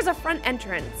looks like there's a front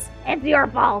entrance. It's your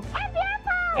fault.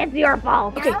 It's your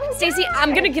fault. Okay, Stacy,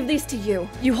 I'm gonna give these to you.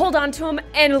 You hold on to them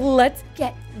and let's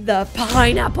get the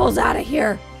pineapples out of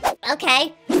here.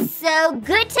 Okay, so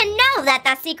good to know that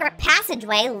the secret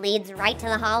passageway leads right to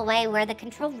the hallway where the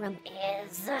control room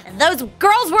is. Those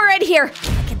girls were in here.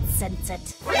 I can sense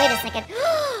it. Wait a second.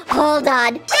 Hold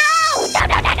on.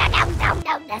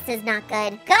 No, this is not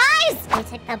good. Guys, we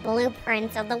took the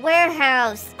blueprints of the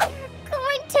warehouse. We're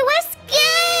going to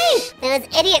escape. Those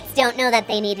idiots don't know that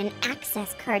they need an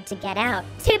access card to get out.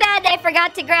 Too bad they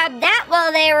forgot to grab that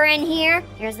while they were in here.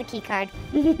 Here's the key card.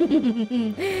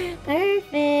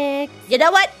 Perfect. You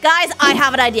know what, guys? I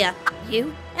have an idea.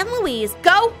 You and Louise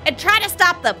go and try to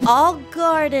stop them. I'll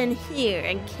guard in here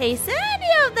in case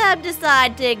any of them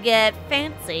decide to get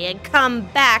fancy and come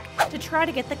back to try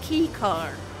to get the key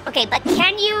card. Okay, but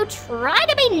can you try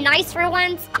to be nice for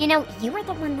once? You know, you were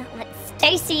the one that let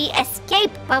Stacy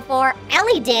escape before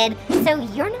Ellie did, so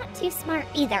you're not too smart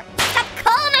either. Stop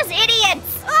calling us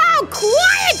idiots! Oh,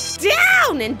 quiet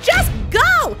down and just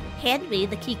go! Hand me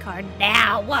the key card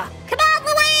now. Come on,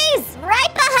 Louise!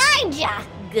 Right behind ya!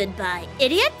 Goodbye,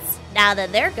 idiots. Now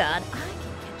that they're gone, I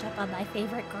can catch up on my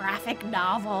favorite graphic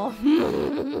novel.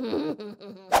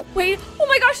 Wait, oh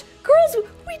my gosh, girls,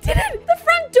 we did it! The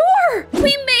front door! We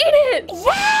made it!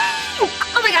 Yay!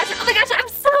 Oh my gosh, I'm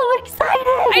so excited!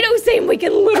 I know, same, we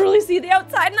can literally see the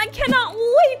outside and I cannot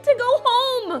wait to go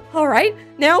home! All right,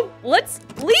 now let's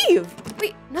leave.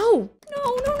 Wait, no.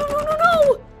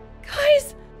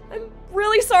 Guys, I'm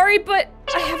really sorry, but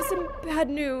I have some bad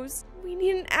news. We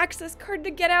need an access card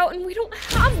to get out, and we don't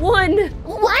have one.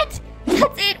 What?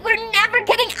 That's it. We're never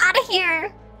getting out of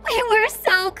here. We were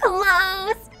so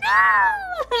close.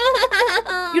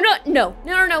 No. You know,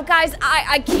 no, guys.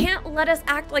 I can't let us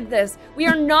act like this. We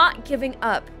are not giving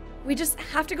up. We just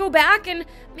have to go back and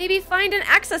maybe find an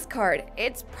access card.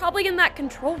 It's probably in that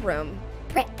control room.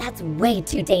 Britt, that's way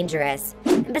too dangerous.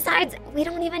 And besides, we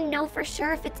don't even know for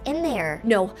sure if it's in there.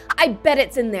 No, I bet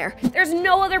it's in there. There's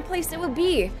no other place it would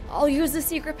be. I'll use the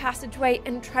secret passageway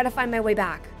and try to find my way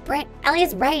back. Britt,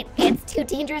 Ellie's right. It's too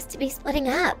dangerous to be splitting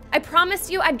up. I promised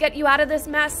you I'd get you out of this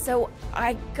mess, so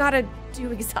I gotta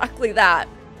do exactly that.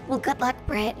 Well, good luck,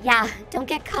 Britt. Yeah, don't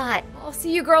get caught. I'll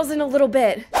see you girls in a little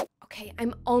bit. Okay,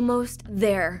 I'm almost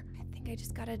there. I think I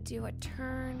just gotta do a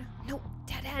turn. Nope,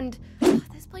 dead end. Oh,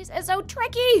 this place is so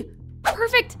tricky.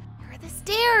 Perfect, here are the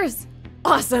stairs.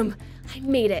 Awesome, I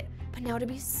made it. But now to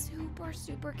be super,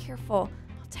 super careful.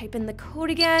 I'll type in the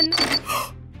code again.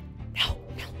 No.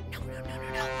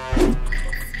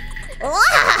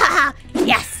 Ah,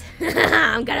 yes,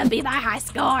 I'm gonna be the high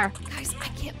score. Guys, I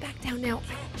can't back down now.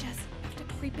 I just have to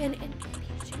creep in and maybe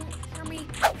she won't hear me.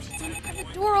 If she didn't have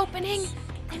the door opening,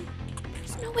 then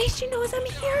there's no way she knows I'm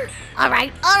here. All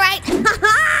right.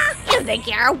 You think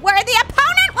you're a worthy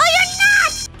opponent? Well, you're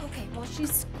not. Okay, well,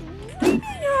 she's screaming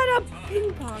at a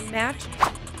ping pong match.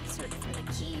 Search for the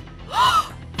key.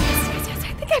 Yes,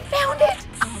 I think I found it.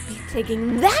 I'll be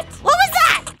taking that. What was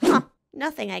that? Huh,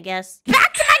 nothing, I guess.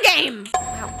 Back to my game.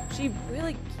 Wow, she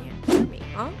really can't hear me,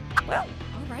 huh? Well,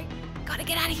 all right, gotta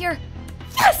get out of here.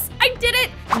 Yes, I did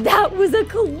it! That was a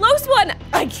close one.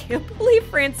 I can't believe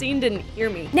Francine didn't hear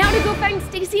me. Now to go find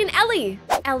Stacy and Ellie.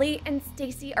 Ellie and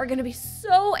Stacy are gonna be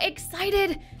so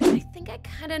excited. I think I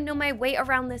kind of know my way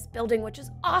around this building, which is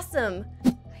awesome.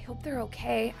 I hope they're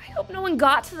okay. I hope no one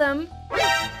got to them.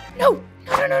 No.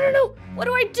 What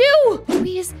do I do?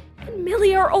 Louise and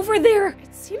Millie are over there.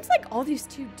 It seems like all these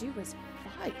two do is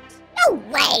fight. No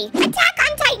way! Attack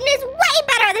on Titan is way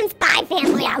better than Spy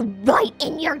Family. I'll right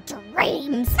in your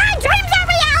dreams. My dreams are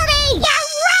reality! Yeah,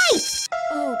 right!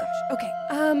 Oh gosh, okay,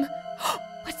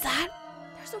 what's that?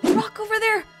 There's a rock over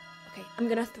there. Okay, I'm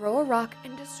gonna throw a rock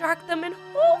and distract them and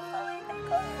hopefully they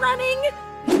go running.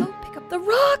 Go pick up the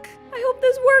rock. I hope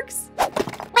this works.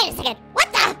 Wait a second.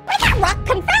 Where'd that rock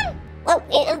come from? Well,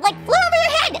 it like flew over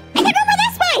your head. I think over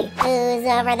this way. Who's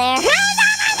over there? Who's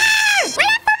over there? Wait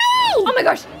up for me! Oh my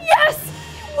gosh, yes!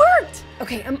 It worked!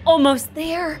 Okay, I'm almost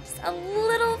there. Just a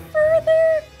little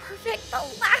further. Perfect, the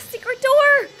last secret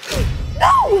door.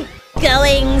 No!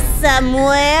 Going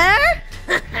somewhere?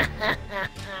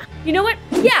 You know what?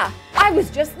 Yeah, I was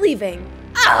just leaving.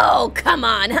 Oh, come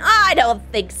on. I don't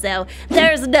think so.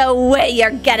 There's no way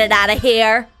you're getting out of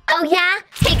here. Oh yeah?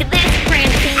 Take this,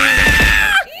 Francine.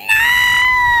 Ah!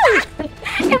 No!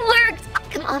 It worked.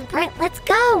 Come on, Britt, let's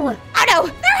go. Oh no,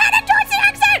 they're headed towards the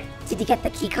exit. Did you get the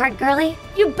key card, girlie?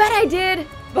 You bet I did.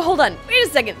 But hold on, wait a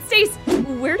second. Stace,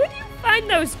 where did you find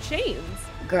those chains?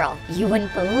 Girl, you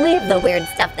wouldn't believe the weird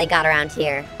stuff they got around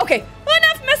here. Okay,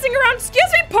 enough messing around.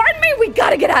 Excuse me, pardon me. We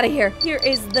gotta get out of here. Here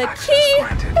is the key.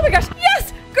 Oh my gosh,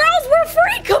 yes! Girls, we're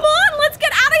free. Come on, let's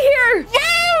get out of here.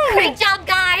 Yay! Great job,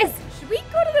 guys. Should we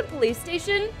go to the police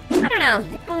station? I don't know.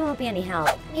 It probably won't be any help.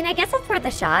 I mean, I guess it's worth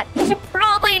a shot. You should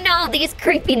probably know these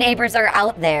creepy neighbors are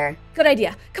out there. Good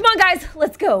idea. Come on, guys,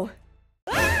 let's go.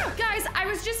 Guys, I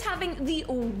was just having the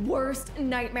worst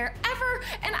nightmare ever,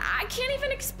 and I can't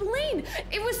even explain.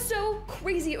 It was so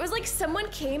crazy. It was like someone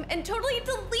came and totally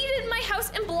deleted my house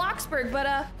in Bloxburg,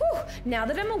 but now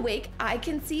that I'm awake, I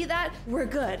can see that we're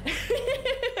good.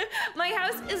 My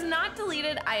house is not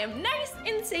deleted. I am nice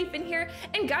and safe in here,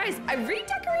 and guys, I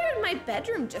redecorated my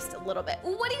bedroom just a little bit.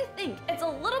 What do you think? It's a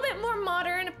little bit more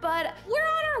modern, but we're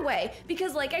on our way,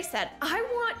 because like I said, I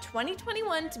want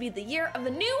 2021 to be the year of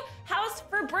the new house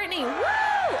for Brittany. Woo!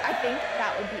 I think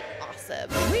that would be awesome.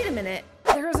 Wait a minute.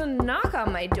 There's a knock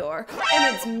on my door,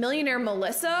 and it's millionaire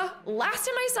Melissa. Last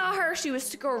time I saw her, she was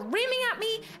screaming at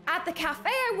me at the cafe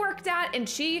I worked at, and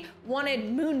she wanted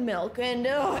moon milk, and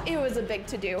it was a big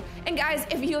to-do. And guys,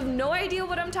 if you have no idea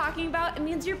what I'm talking about, it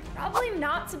means you're probably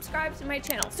not subscribed to my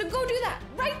channel. So go do that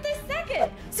right this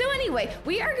second. So anyway,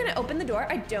 we are gonna open the door.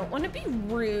 I don't wanna be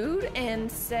rude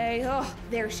and say, oh,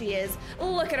 there she is.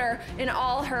 Look at her in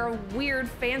all her weird,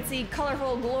 fancy,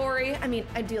 colorful glory. I mean,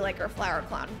 I do like her flower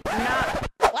clown. Not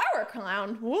flower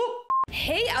clown. Whoop.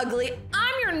 Hey, ugly,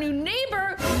 I'm your new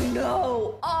neighbor.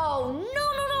 No. Oh,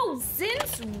 no.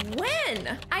 Since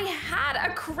when? I had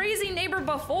a crazy neighbor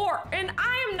before, and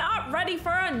I am not ready for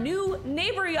a new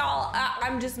neighbor, y'all.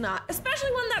 I'm just not,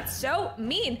 especially one that's so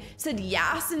mean. Said,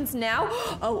 yeah, since now.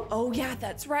 Oh yeah,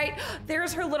 that's right.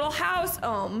 There's her little house.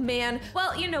 Oh man.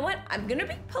 Well, you know what? I'm gonna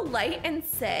be polite and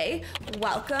say,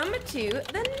 welcome to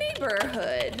the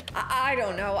neighborhood. I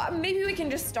don't know. Maybe we can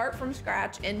just start from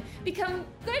scratch and become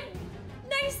good,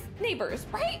 nice neighbors,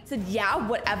 right? Said, yeah,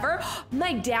 whatever.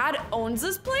 My dad owns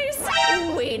this place?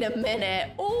 Wait a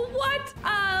minute. What?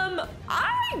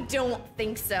 I don't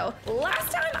think so.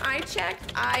 Last time I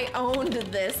checked, I owned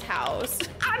this house.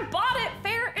 I bought it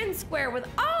fair and square with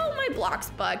all my blocks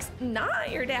bucks.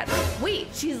 Not your dad. Wait,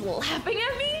 she's laughing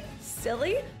at me?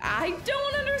 Silly? I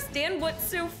don't understand what's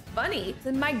so funny.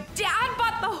 Then my dad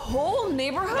bought the whole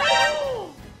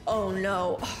neighborhood? Oh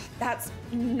no, that's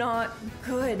not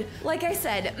good. Like I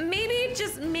said,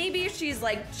 maybe she's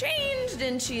like changed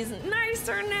and she's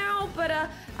nicer now, but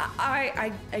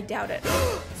I doubt it.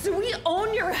 So we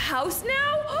own your house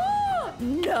now?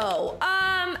 No,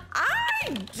 I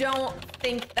don't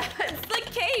think that's the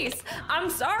case.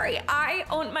 I'm sorry, I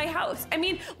own my house. I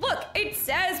mean, look, it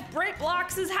says Britt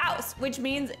Blocks' house, which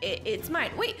means it's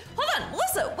mine. Wait, hold on,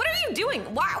 Melissa, what are you doing?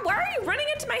 Why are you running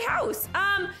into my house?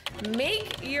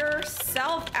 Make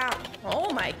yourself at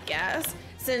home, I guess,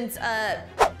 since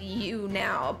you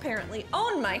now apparently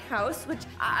own my house, which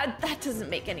that doesn't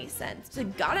make any sense. So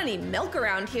got any milk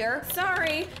around here?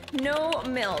 Sorry, no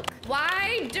milk.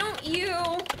 Why don't you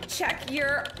check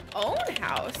your own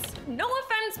house? No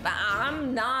offense, but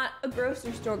I'm not a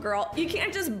grocery store girl. You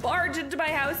can't just barge into my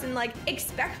house and like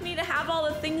expect me to have all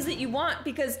the things that you want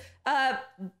because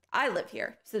I live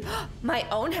here. So, my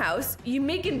own house? You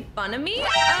making fun of me?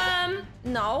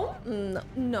 No,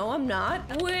 I'm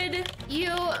not. Would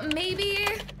you maybe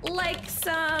like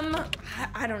some,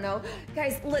 I don't know.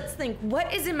 Guys, let's think.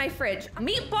 What is in my fridge?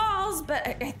 Meatballs, but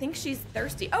I think she's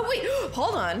thirsty. Oh wait,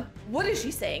 hold on. What is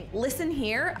she saying? Listen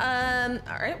here.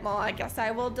 All right, well, I guess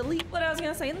I will delete what I was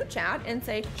gonna say in the chat and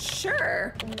say,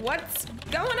 sure, what's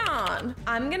going on?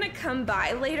 I'm gonna come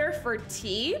by later for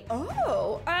tea.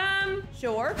 Oh,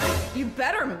 sure. You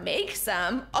better make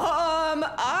some.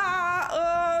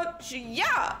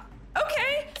 Yeah.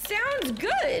 Okay, sounds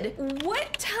good.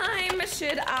 What time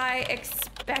should I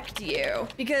expect you?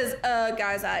 Because,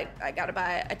 guys, I gotta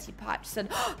buy a teapot. She said,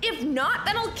 if not,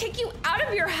 then I'll kick you out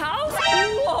of your house?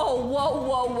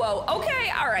 Whoa.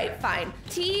 Okay, all right, fine.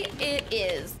 Tea it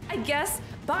is. I guess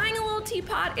buying a little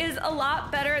teapot is a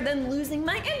lot better than losing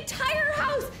my entire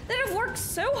house that I've worked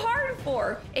so hard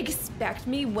for. Expect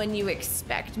me when you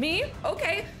expect me.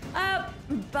 Okay,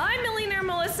 bye, Millionaire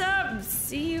Melissa.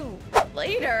 See you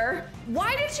later.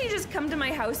 Why did she just come to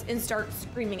my house and start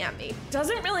screaming at me?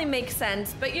 Doesn't really make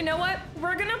sense, but you know what?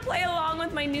 We're gonna play along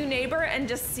with my new neighbor and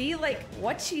just see like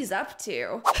what she's up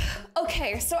to.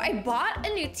 Okay, so I bought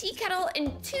a new tea kettle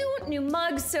and 2 new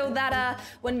mugs so that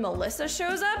when Melissa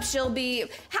shows up, she'll be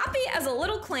happy as a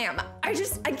little clam.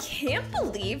 I can't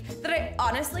believe that I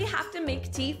honestly have to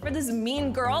make tea for this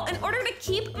mean girl in order to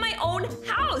keep my own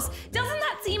house. Doesn't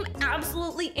that seem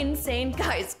absolutely insane?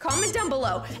 Guys, comment down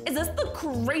below. Is this the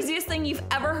craziest thing you've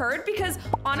ever heard? Because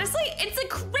honestly, it's the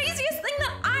craziest thing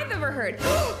that I've ever heard.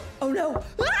 Oh no,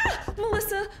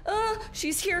 Melissa,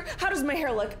 she's here. How does my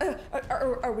hair look?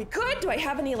 Are we good? Do I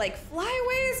have any like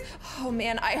flyaways? Oh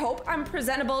man, I hope I'm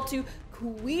presentable to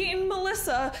Queen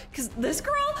Melissa, because this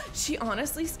girl, she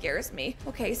honestly scares me.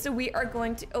 Okay, so we are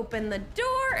going to open the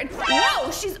door and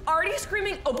whoa, she's already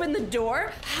screaming, open the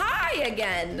door. Hi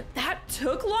again. That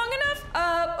took long enough?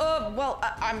 Well,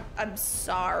 I'm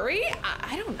sorry.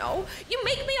 I don't know. You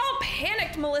make me all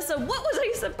panicked, Melissa. What was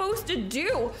I supposed to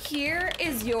do? Here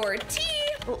is your tea.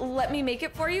 Let me make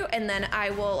it for you, and then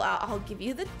I will, I'll give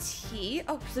you the tea.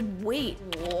 Oh, so wait,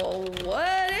 whoa,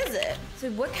 what is it? So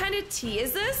what kind of tea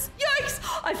is this? Yikes,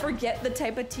 I forget the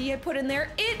type of tea I put in there.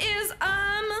 It is,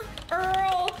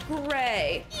 Earl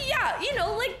Grey. Yeah, you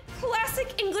know, like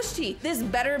classic English tea. This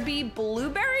better be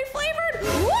blueberry flavored.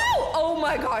 Whoa, oh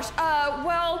my gosh.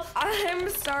 Well, I'm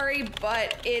sorry,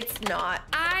 but it's not.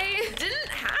 I didn't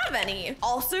have any.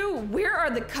 Also, where are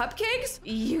the cupcakes?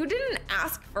 You didn't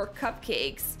ask for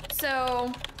cupcakes.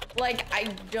 So, like, I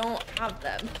don't have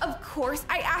them. Of course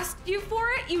I asked you for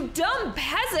it, you dumb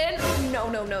peasant. No.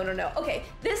 Okay,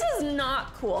 this is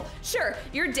not cool. Sure,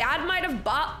 your dad might have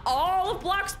bought all of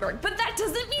Bloxburg, but that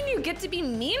doesn't mean you get to be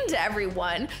mean to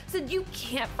everyone. So you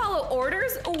can't follow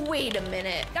orders? Wait a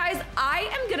minute. Guys, I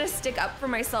am gonna stick up for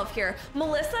myself here.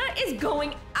 Melissa is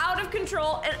going out of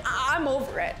control and I'm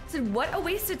over it. So what a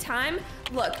waste of time.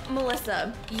 Look,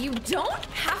 Melissa, you don't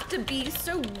have to be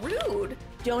so rude.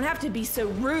 don't have to be so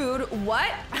rude.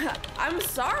 What? I'm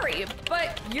sorry,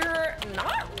 but you're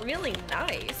not really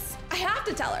nice. I have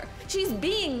to tell her. She's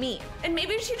being mean, and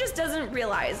maybe she just doesn't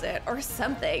realize it or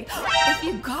something. If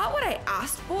you got what I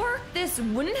asked for, this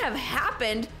wouldn't have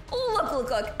happened.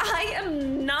 Look, I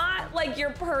am not like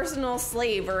your personal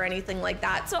slave or anything like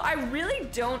that, so I really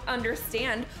don't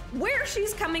understand where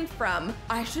she's coming from.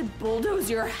 I should bulldoze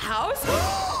your house?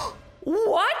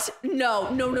 What? No.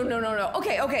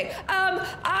 Okay.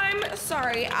 I'm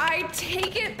sorry. I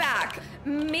take it back.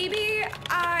 Maybe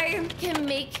I can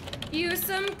make you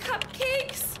some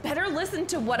cupcakes? Better listen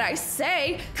to what I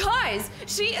say. Guys,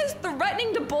 she is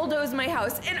threatening to bulldoze my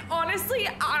house, and honestly,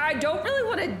 I don't really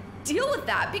want to deal with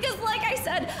that because like I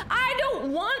said, I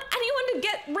don't want anyone to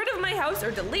get rid of my house or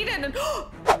delete it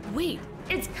and wait,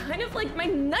 it's kind of like my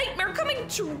nightmare coming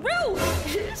true.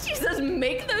 She says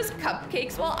make those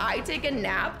cupcakes while I take a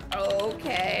nap.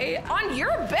 Okay, on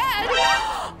your bed?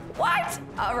 What?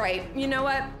 All right, you know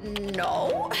what?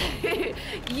 No.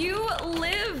 You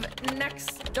live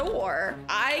next door.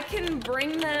 I can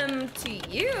bring them to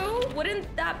you.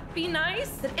 Wouldn't that be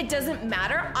nice? It doesn't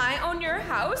matter. I own your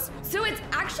house, so it's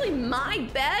actually my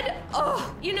bed.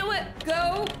 Oh, you know what?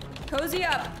 Go cozy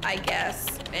up, I guess.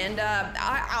 And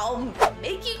I'll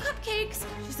make you cupcakes.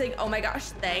 She's like, oh my gosh,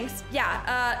 thanks.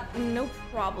 Yeah, no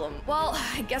problem. Well,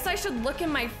 I guess I should look in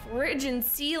my fridge and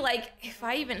see like if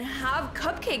I even have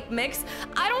cupcake mix.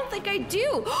 I don't think I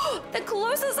do. The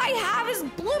closest I have is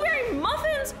blueberry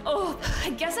muffins. Oh, I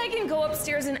guess I can go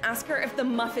upstairs and ask her if the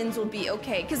muffins will be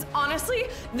okay. Cause honestly,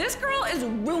 this girl is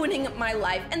ruining my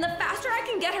life. And the faster I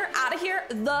can get her out of here,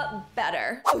 the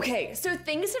better. Okay, so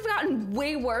things have gotten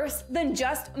way worse than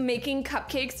just making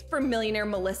cupcakes for millionaire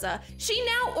Melissa. She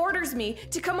now orders me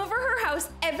to come over her house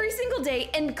every single day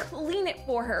and clean it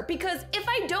for her because if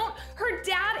I don't, her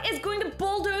dad is going to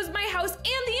bulldoze my house and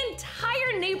the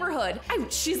entire neighborhood.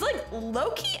 She's like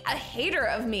low-key a hater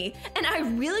of me and I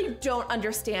really don't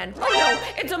understand. Oh no,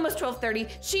 it's almost 12:30.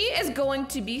 She is going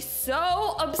to be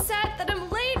so upset that I'm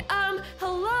late.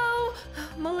 Hello,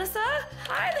 Melissa?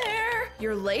 Hi there.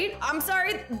 You're late? I'm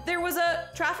sorry, there was a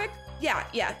traffic?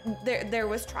 Yeah, there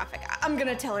was traffic. I'm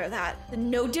gonna tell her that.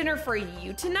 No dinner for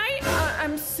you tonight?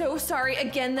 I'm so sorry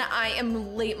again that I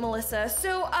am late, Melissa.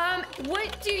 So,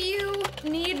 what do you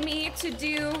need me to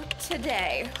do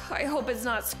today? I hope it's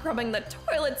not scrubbing the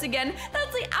toilets again.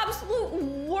 That's the absolute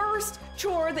worst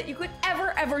chore that you could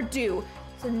ever do.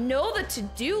 So know the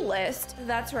to-do list.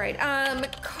 That's right.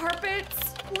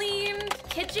 Carpets cleaned,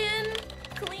 kitchen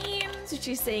clean. So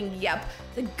she's saying, yep.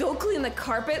 Then go clean the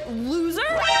carpet, loser.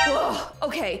 Ugh,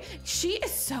 okay, she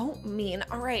is so mean.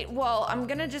 All right, well, I'm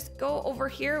gonna just go over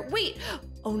here. Wait,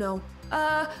 oh no.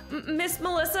 Miss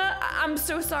Melissa, I'm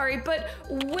so sorry, but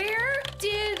where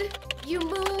did you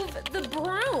move the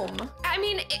broom? I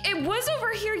mean, it was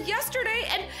over here yesterday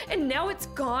and now it's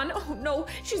gone. Oh no,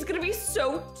 she's gonna be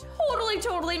so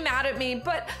totally mad at me,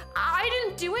 but I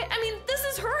didn't do it. I mean, this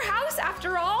is her house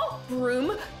after all.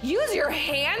 Broom, use your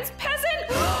hands, peasant.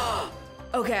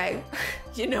 Okay,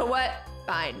 you know what?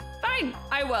 Fine,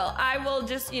 I will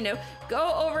just,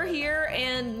 go over here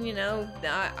and,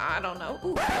 I don't know.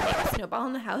 Ooh, can I make a snowball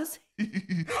in the house?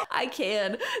 I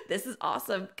can. This is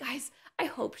awesome. Guys, I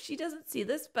hope she doesn't see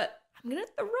this, but I'm gonna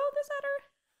throw this at her.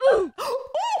 Oh,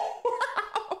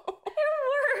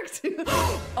 it worked.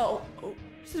 Oh.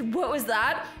 What was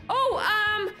that? Oh,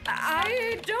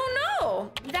 I don't know.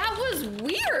 That was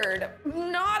weird.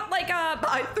 Not like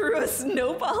I threw a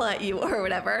snowball at you or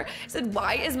whatever. I said,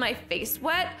 why is my face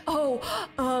wet? Oh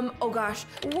gosh.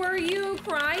 Were you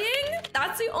crying?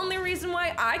 That's the only reason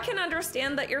why I can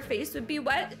understand that your face would be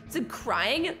wet. So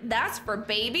crying, that's for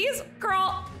babies?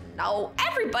 Girl, no,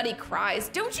 everybody cries.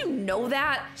 Don't you know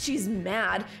that? She's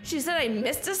mad. She said I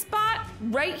missed a spot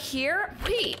right here.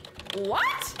 Wait,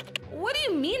 what? What do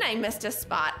you mean I missed a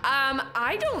spot?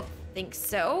 I don't think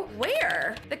so.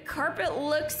 Where? The carpet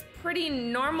looks pretty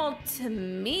normal to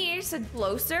me. I said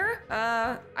closer.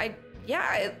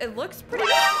 It looks pretty.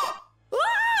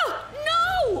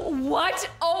 No! What?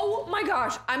 Oh my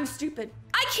gosh, I'm stupid.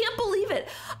 I can't believe it.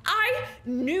 I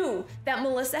knew that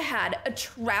Melissa had a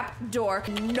trap door.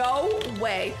 No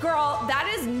way. Girl, that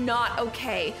is not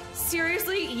okay.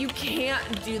 Seriously, you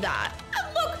can't do that.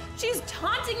 Look, she's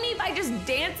taunting me by just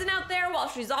dancing out there while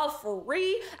she's all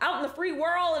free, out in the free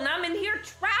world, and I'm in here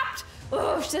trapped.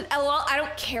 Oh, she said, LOL, I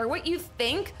don't care what you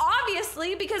think.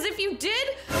 Obviously, because if you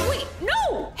did, wait,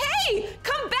 no, hey,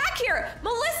 come back here.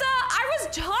 Melissa, I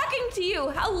was talking to you.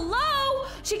 Hello?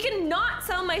 She cannot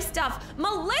sell my stuff.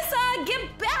 Melissa,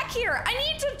 get back here. I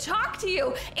need to talk to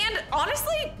you. And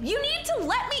honestly, you need to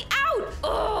let me out.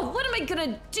 Oh, what am I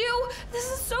gonna do?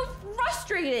 This is so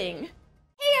frustrating.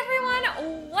 Hey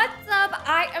everyone, what's up?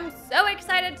 I am so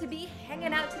excited to be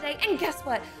hanging out today. And guess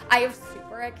what? I have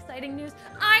super exciting news.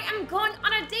 I am going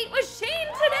on a date with Shane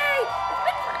today. It's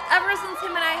been forever since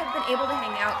him and I have been able to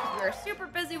hang out because we were super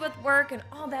busy with work and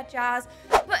all that jazz.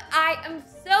 But I am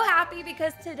so happy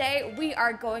because today we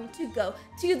are going to go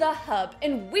to the Hub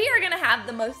and we are gonna have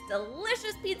the most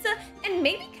delicious pizza and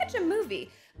maybe catch a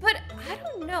movie. But I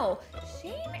don't know,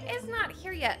 Shane is not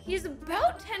here yet. He's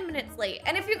about 10 minutes late.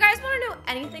 And if you guys want to know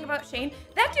anything about Shane,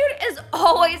 that dude is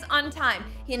always on time.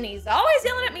 And he's always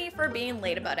yelling at me for being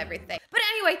late about everything. But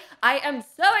anyway, I am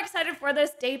so excited for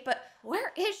this date, but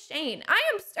where is Shane? I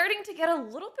am starting to get a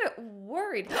little bit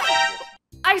worried.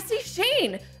 I see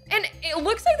Shane, and it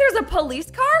looks like there's a police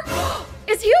car.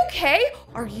 Is he okay?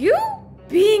 Are you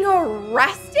being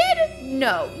arrested?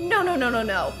 No.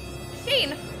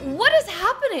 Shane, what is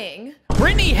happening?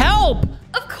 Brittany, help!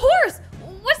 Of course!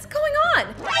 What's going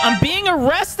on? I'm being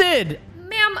arrested!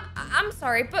 Ma'am, I'm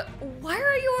sorry, but why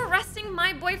are you arresting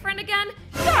my boyfriend again?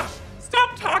 Gosh,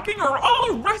 stop talking or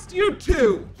I'll arrest you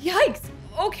too! Yikes!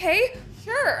 Okay,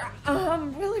 sure.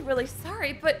 I'm really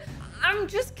sorry, but I'm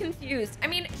just confused. I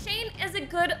mean, Shane is a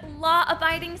good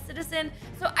law-abiding citizen,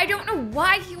 so I don't know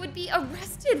why he would be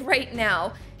arrested right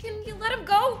now. Can you let him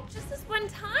go just this one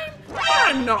time?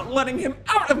 I'm not letting him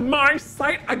out of my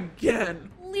sight again!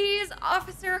 Please,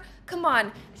 officer, come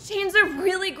on. Shane's a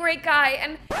really great guy,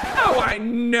 and Oh, I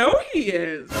know he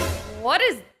is! what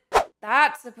is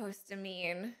that supposed to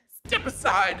mean? Step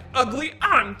aside, ugly.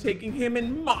 I'm taking him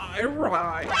in my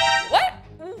ride. What?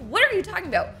 What are you talking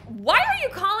about? Why are you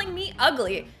calling me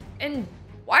ugly? And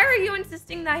why are you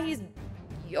insisting that he's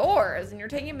yours and you're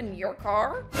taking him in your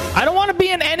car? I don't want to be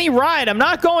in any ride. I'm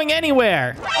not going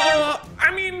anywhere.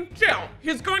 I mean, jail.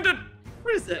 He's going to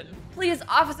prison. Please,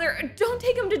 officer, don't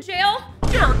take him to jail.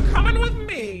 You're coming with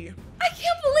me. I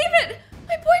can't believe it.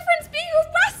 My boyfriend's being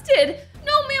arrested.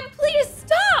 No, ma'am, please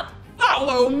stop.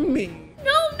 Follow me.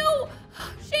 No.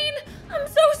 Shane, I'm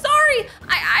so sorry.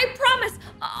 I promise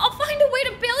I'll find a way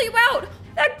to bail you out.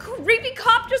 That creepy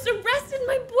cop just arrested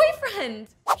my boyfriend.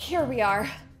 Here we are,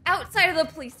 outside of the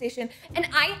police station, and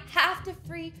I have to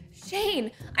free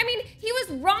Shane. I mean, he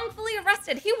was wrongfully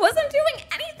arrested. He wasn't doing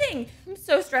anything. I'm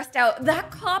so stressed out.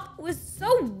 That cop was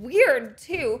so weird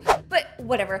too. But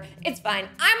whatever, it's fine.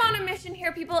 I'm on a mission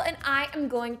here, people, and I am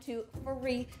going to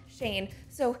free Shane.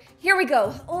 So here we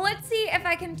go. Let's see if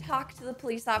I can talk to the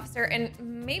police officer and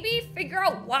maybe figure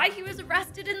out why he was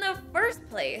arrested in the first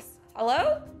place.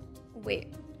 Hello?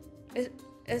 Wait,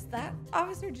 is that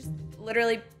officer just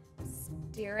literally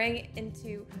staring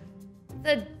into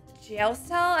the jail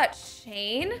cell at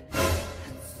Shane?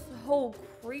 That's so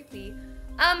creepy.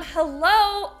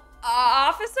 Hello,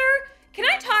 officer? Can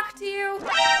I talk to you?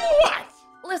 What?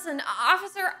 Listen,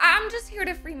 officer, I'm just here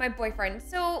to free my boyfriend.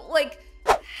 So, like,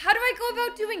 how do I go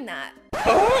about doing that?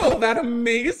 Oh, that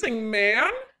amazing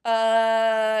man?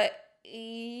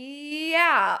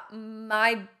 Yeah,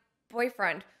 my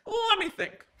boyfriend. Let me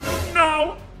think.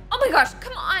 No. Oh my gosh,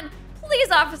 come on. Please,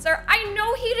 officer, I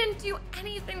know he didn't do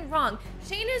anything wrong.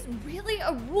 Shane is really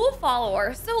a rule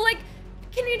follower. So, like,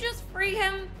 can you just free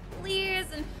him, please?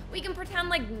 And we can pretend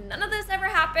like none of this ever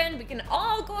happened. We can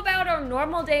all go about our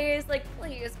normal days. Like,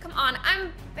 please, come on.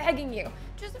 I'm begging you.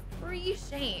 Just free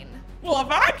Shane. Well,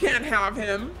 if I can't have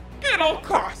him, it'll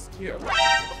cost you.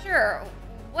 Sure,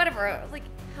 whatever. Like,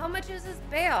 how much is his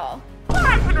bail?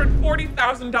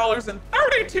 $540,000 and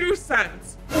 32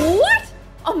 cents. What?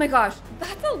 Oh my gosh,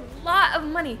 that's a lot of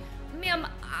money. Ma'am,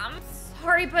 I'm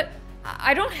sorry, but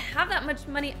I don't have that much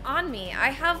money on me. I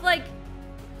have like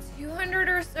 $200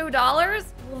 or so.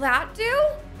 Will that do?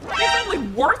 He's only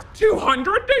worth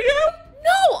 200 to you?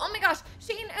 No! Oh my gosh,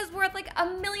 Shane is worth like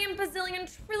 $1 million, bazillion,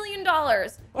 $1 trillion. Well,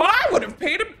 I would have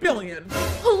paid $1 billion.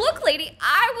 Oh, look, lady,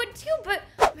 I would too, but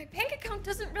my bank account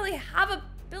doesn't really have $1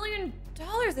 billion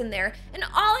in there, and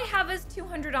all I have is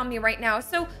 200 on me right now,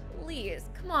 so please,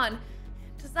 come on.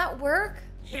 Does that work?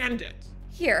 Hand it.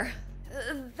 Here,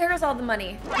 there's all the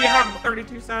money. Do you have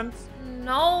 32 cents?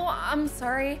 No, I'm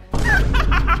sorry.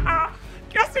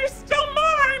 Guess he's still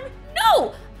mine.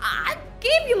 No, I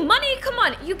gave you money. Come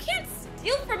on, you can't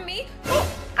steal from me.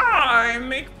 I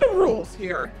make the rules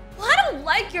here. Well, I don't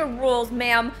like your rules,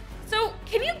 ma'am. So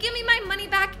can you give me my money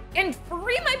back and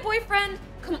free my boyfriend?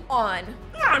 Come on.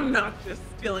 I'm not just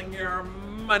stealing your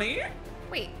money.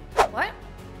 Wait, what?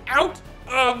 Out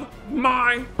of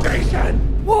my station.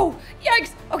 Whoa,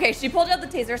 yikes. Okay, she pulled out the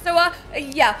taser. So,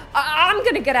 yeah, I'm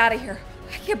gonna get out of here.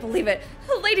 I can't believe it.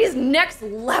 The lady's next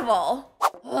level.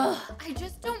 Ugh, I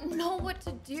just don't know what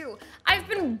to do. I've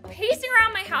been pacing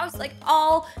around my house like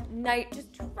all night,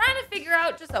 just trying to figure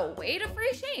out just a way to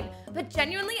free Shane. But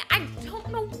genuinely, I don't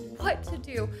know what to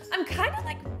do. I'm kind of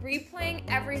like replaying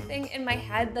everything in my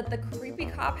head that the creepy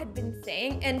cop had been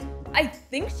saying, and I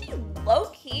think she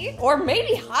low-key, or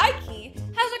maybe high-key,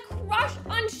 has a crush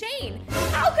on Shane.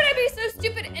 How could I be so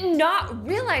stupid and not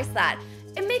realize that?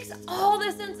 It makes all the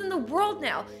sense in the world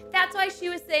now. That's why she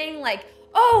was saying like,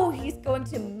 oh, he's going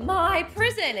to my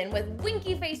prison and with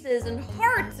winky faces and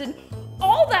hearts and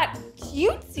all that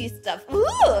cutesy stuff.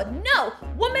 Ugh, no,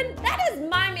 woman, that is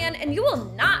my man and you will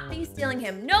not be stealing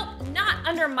him. Nope, not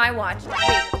under my watch.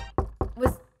 Wait,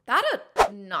 was that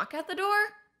a knock at the door?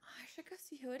 I should go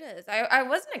see who it is. I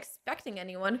wasn't expecting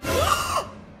anyone.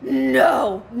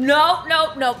 No,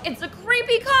 it's a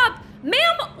creepy cop.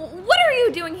 Ma'am, what are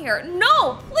you doing here?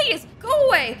 No, please, go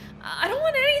away. I don't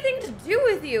want anything to do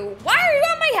with you. Why are you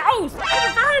at my house? I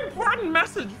have a very important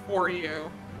message for you.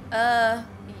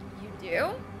 You do?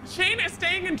 Shane is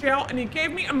staying in jail and he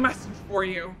gave me a message for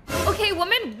you. Okay,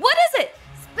 woman, what is it?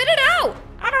 Spit it out.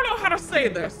 I don't know how to say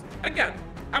this. Again,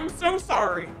 I'm so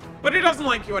sorry, but he doesn't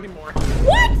like you anymore.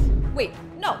 What? Wait,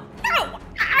 no,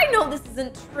 I know this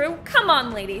isn't true. Come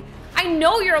on, lady. I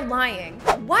know you're lying.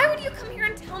 Why would you come here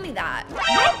and tell me that?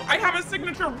 Nope, I have a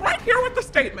signature right here with the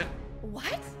statement.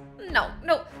 What? No,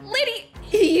 lady,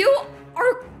 you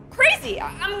are crazy.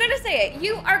 I'm gonna say it.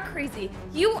 You are crazy.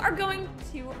 You are going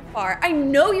too far. I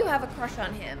know you have a crush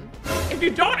on him. If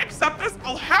you don't accept this,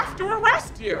 I'll have to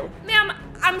arrest you. Ma'am,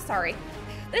 I'm sorry.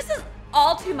 This is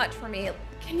all too much for me.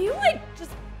 Can you, like,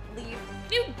 just leave?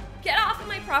 Can you get off of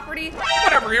my property?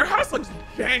 Whatever, your house looks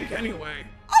jank anyway.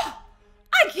 Oh,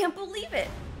 I can't believe it.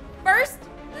 First,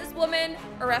 this woman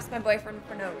arrests my boyfriend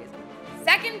for no reason.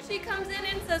 Second, she comes in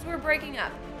and says we're breaking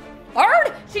up.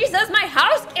 Third, she says my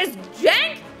house is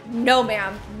jank. No,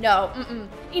 ma'am, no,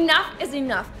 Enough is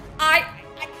enough. I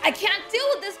can't deal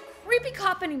with this creepy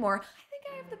cop anymore. I think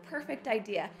I have the perfect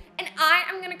idea. And I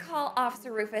am gonna call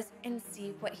Officer Rufus and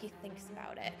see what he thinks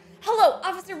about it. Hello,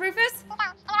 Officer Rufus?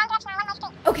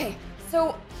 Okay,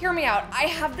 so hear me out. I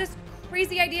have this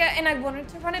crazy idea and I wanted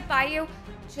to run it by you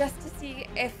just to see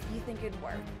if you think it'd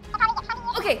work.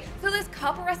 Okay, so this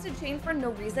cop arrested Shane for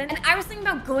no reason, and I was thinking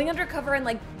about going undercover and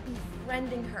like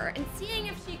befriending her and seeing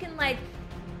if she can like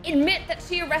admit that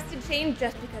she arrested Shane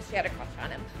just because she had a crush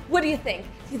on him. What do you think?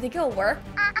 Do you think it'll work?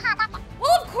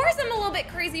 Well, of course I'm a little bit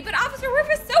crazy, but Officer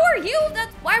Rufus, so are you.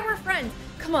 That's why we're friends.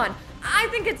 Come on, I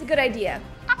think it's a good idea.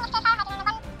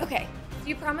 Okay, do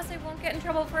you promise I won't get in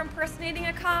trouble for impersonating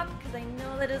a cop? Because I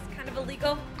know that is kind of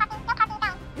illegal.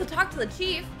 You'll talk to the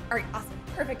chief. All right, awesome,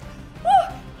 perfect.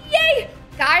 Woo, yay!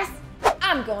 Guys,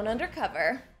 I'm going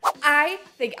undercover. I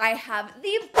think I have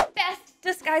the best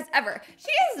disguise ever.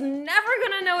 She is never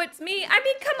gonna know it's me. I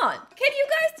mean, come on. Can you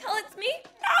guys tell it's me?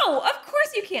 No, of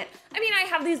course you can't. I mean, I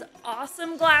have these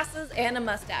awesome glasses and a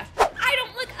mustache. I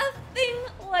don't look a thing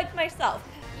like myself.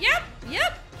 Yep.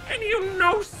 And you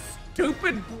know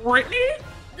stupid Brittany?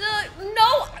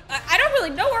 No, I don't really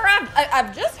know her.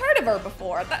 I've just heard of her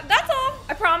before. That's all,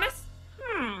 I promise.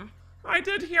 I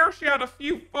did hear she had a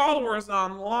few followers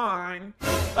online.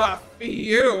 A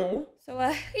few. So,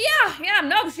 yeah,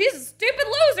 no, she's a stupid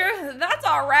loser. That's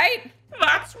all right.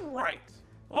 That's right.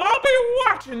 I'll be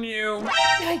watching you.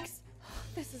 Yikes.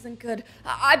 This isn't good.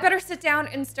 I better sit down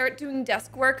and start doing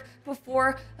desk work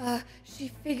before she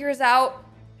figures out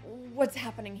what's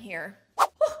happening here.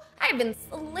 I've been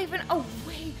slaving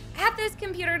away at this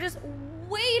computer just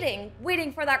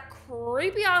waiting for that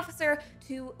creepy officer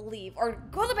to leave or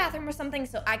go to the bathroom or something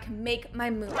so I can make my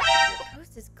move. The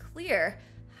coast is clear.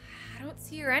 I don't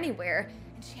see her anywhere.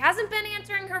 And she hasn't been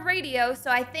answering her radio,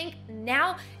 so I think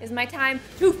now is my time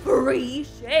to free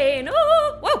Shane.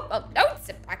 Oh, whoa, oh, don't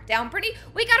sit back down, Brittany.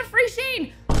 We gotta free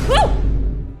Shane.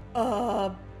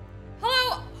 Whoa!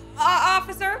 Hello,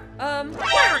 officer.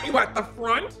 Why aren't you at the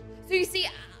front? So you see,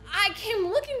 I came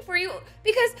looking for you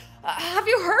because have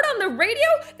you heard on the radio?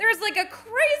 There's like a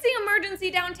crazy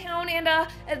emergency downtown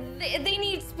and they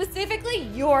need specifically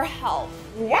your help.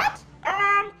 What?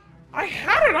 I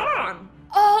had it on.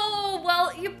 Oh,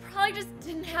 well, you probably just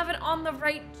didn't have it on the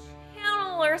right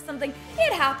channel or something.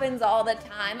 It happens all the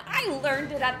time. I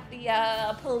learned it at the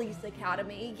police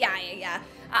academy. Yeah.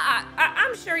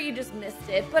 I'm sure you just missed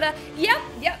it. But yep,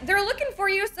 they're looking for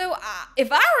you. So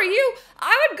if I were you,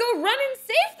 I would go run and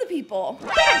save the people. You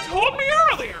could have told me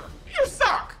earlier. You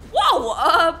suck.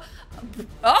 Whoa,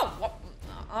 well,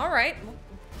 all right. We'll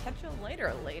catch you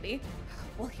later, lady.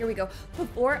 well, here we go.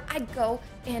 Before I go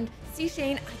and see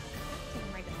Shane, I gotta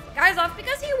take my disguise off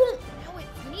because he won't know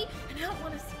it's me, and I don't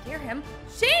want to scare him.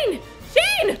 Shane!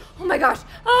 Shane! Oh my gosh.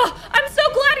 Oh, I'm so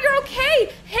glad you're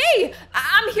okay. Hey,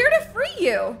 I'm here to free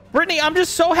you. Brittany, I'm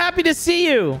just so happy to see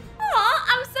you. Aw,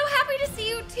 I'm so happy to see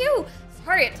you too.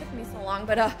 Sorry it took me so long,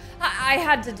 but I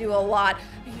had to do a lot.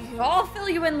 I'll fill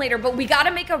you in later, but we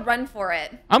gotta make a run for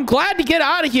it. I'm glad to get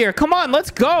out of here. Come on, let's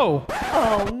go.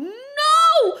 Oh no!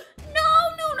 No!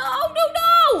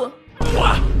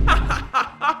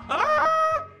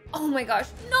 Oh my gosh,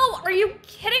 no, are you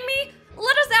kidding me?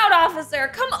 Let us out, officer,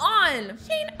 come on.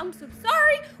 Shane, I'm so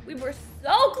sorry. We were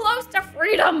so close to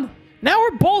freedom. Now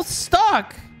we're both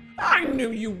stuck. I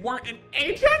knew you weren't an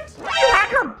agent. You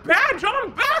had your badge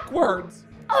on backwards.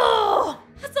 Oh,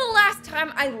 that's the last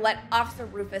time I let Officer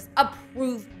Rufus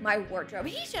approve my wardrobe.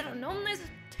 He should have known this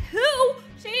too.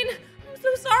 Shane, I'm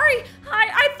so sorry.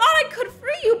 I thought I could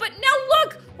free you, but now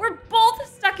look, we're both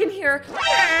stuck in here.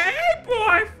 Hey,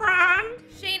 boyfriend.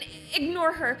 Shane,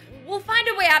 ignore her. We'll find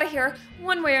a way out of here,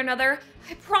 one way or another.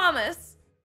 I promise.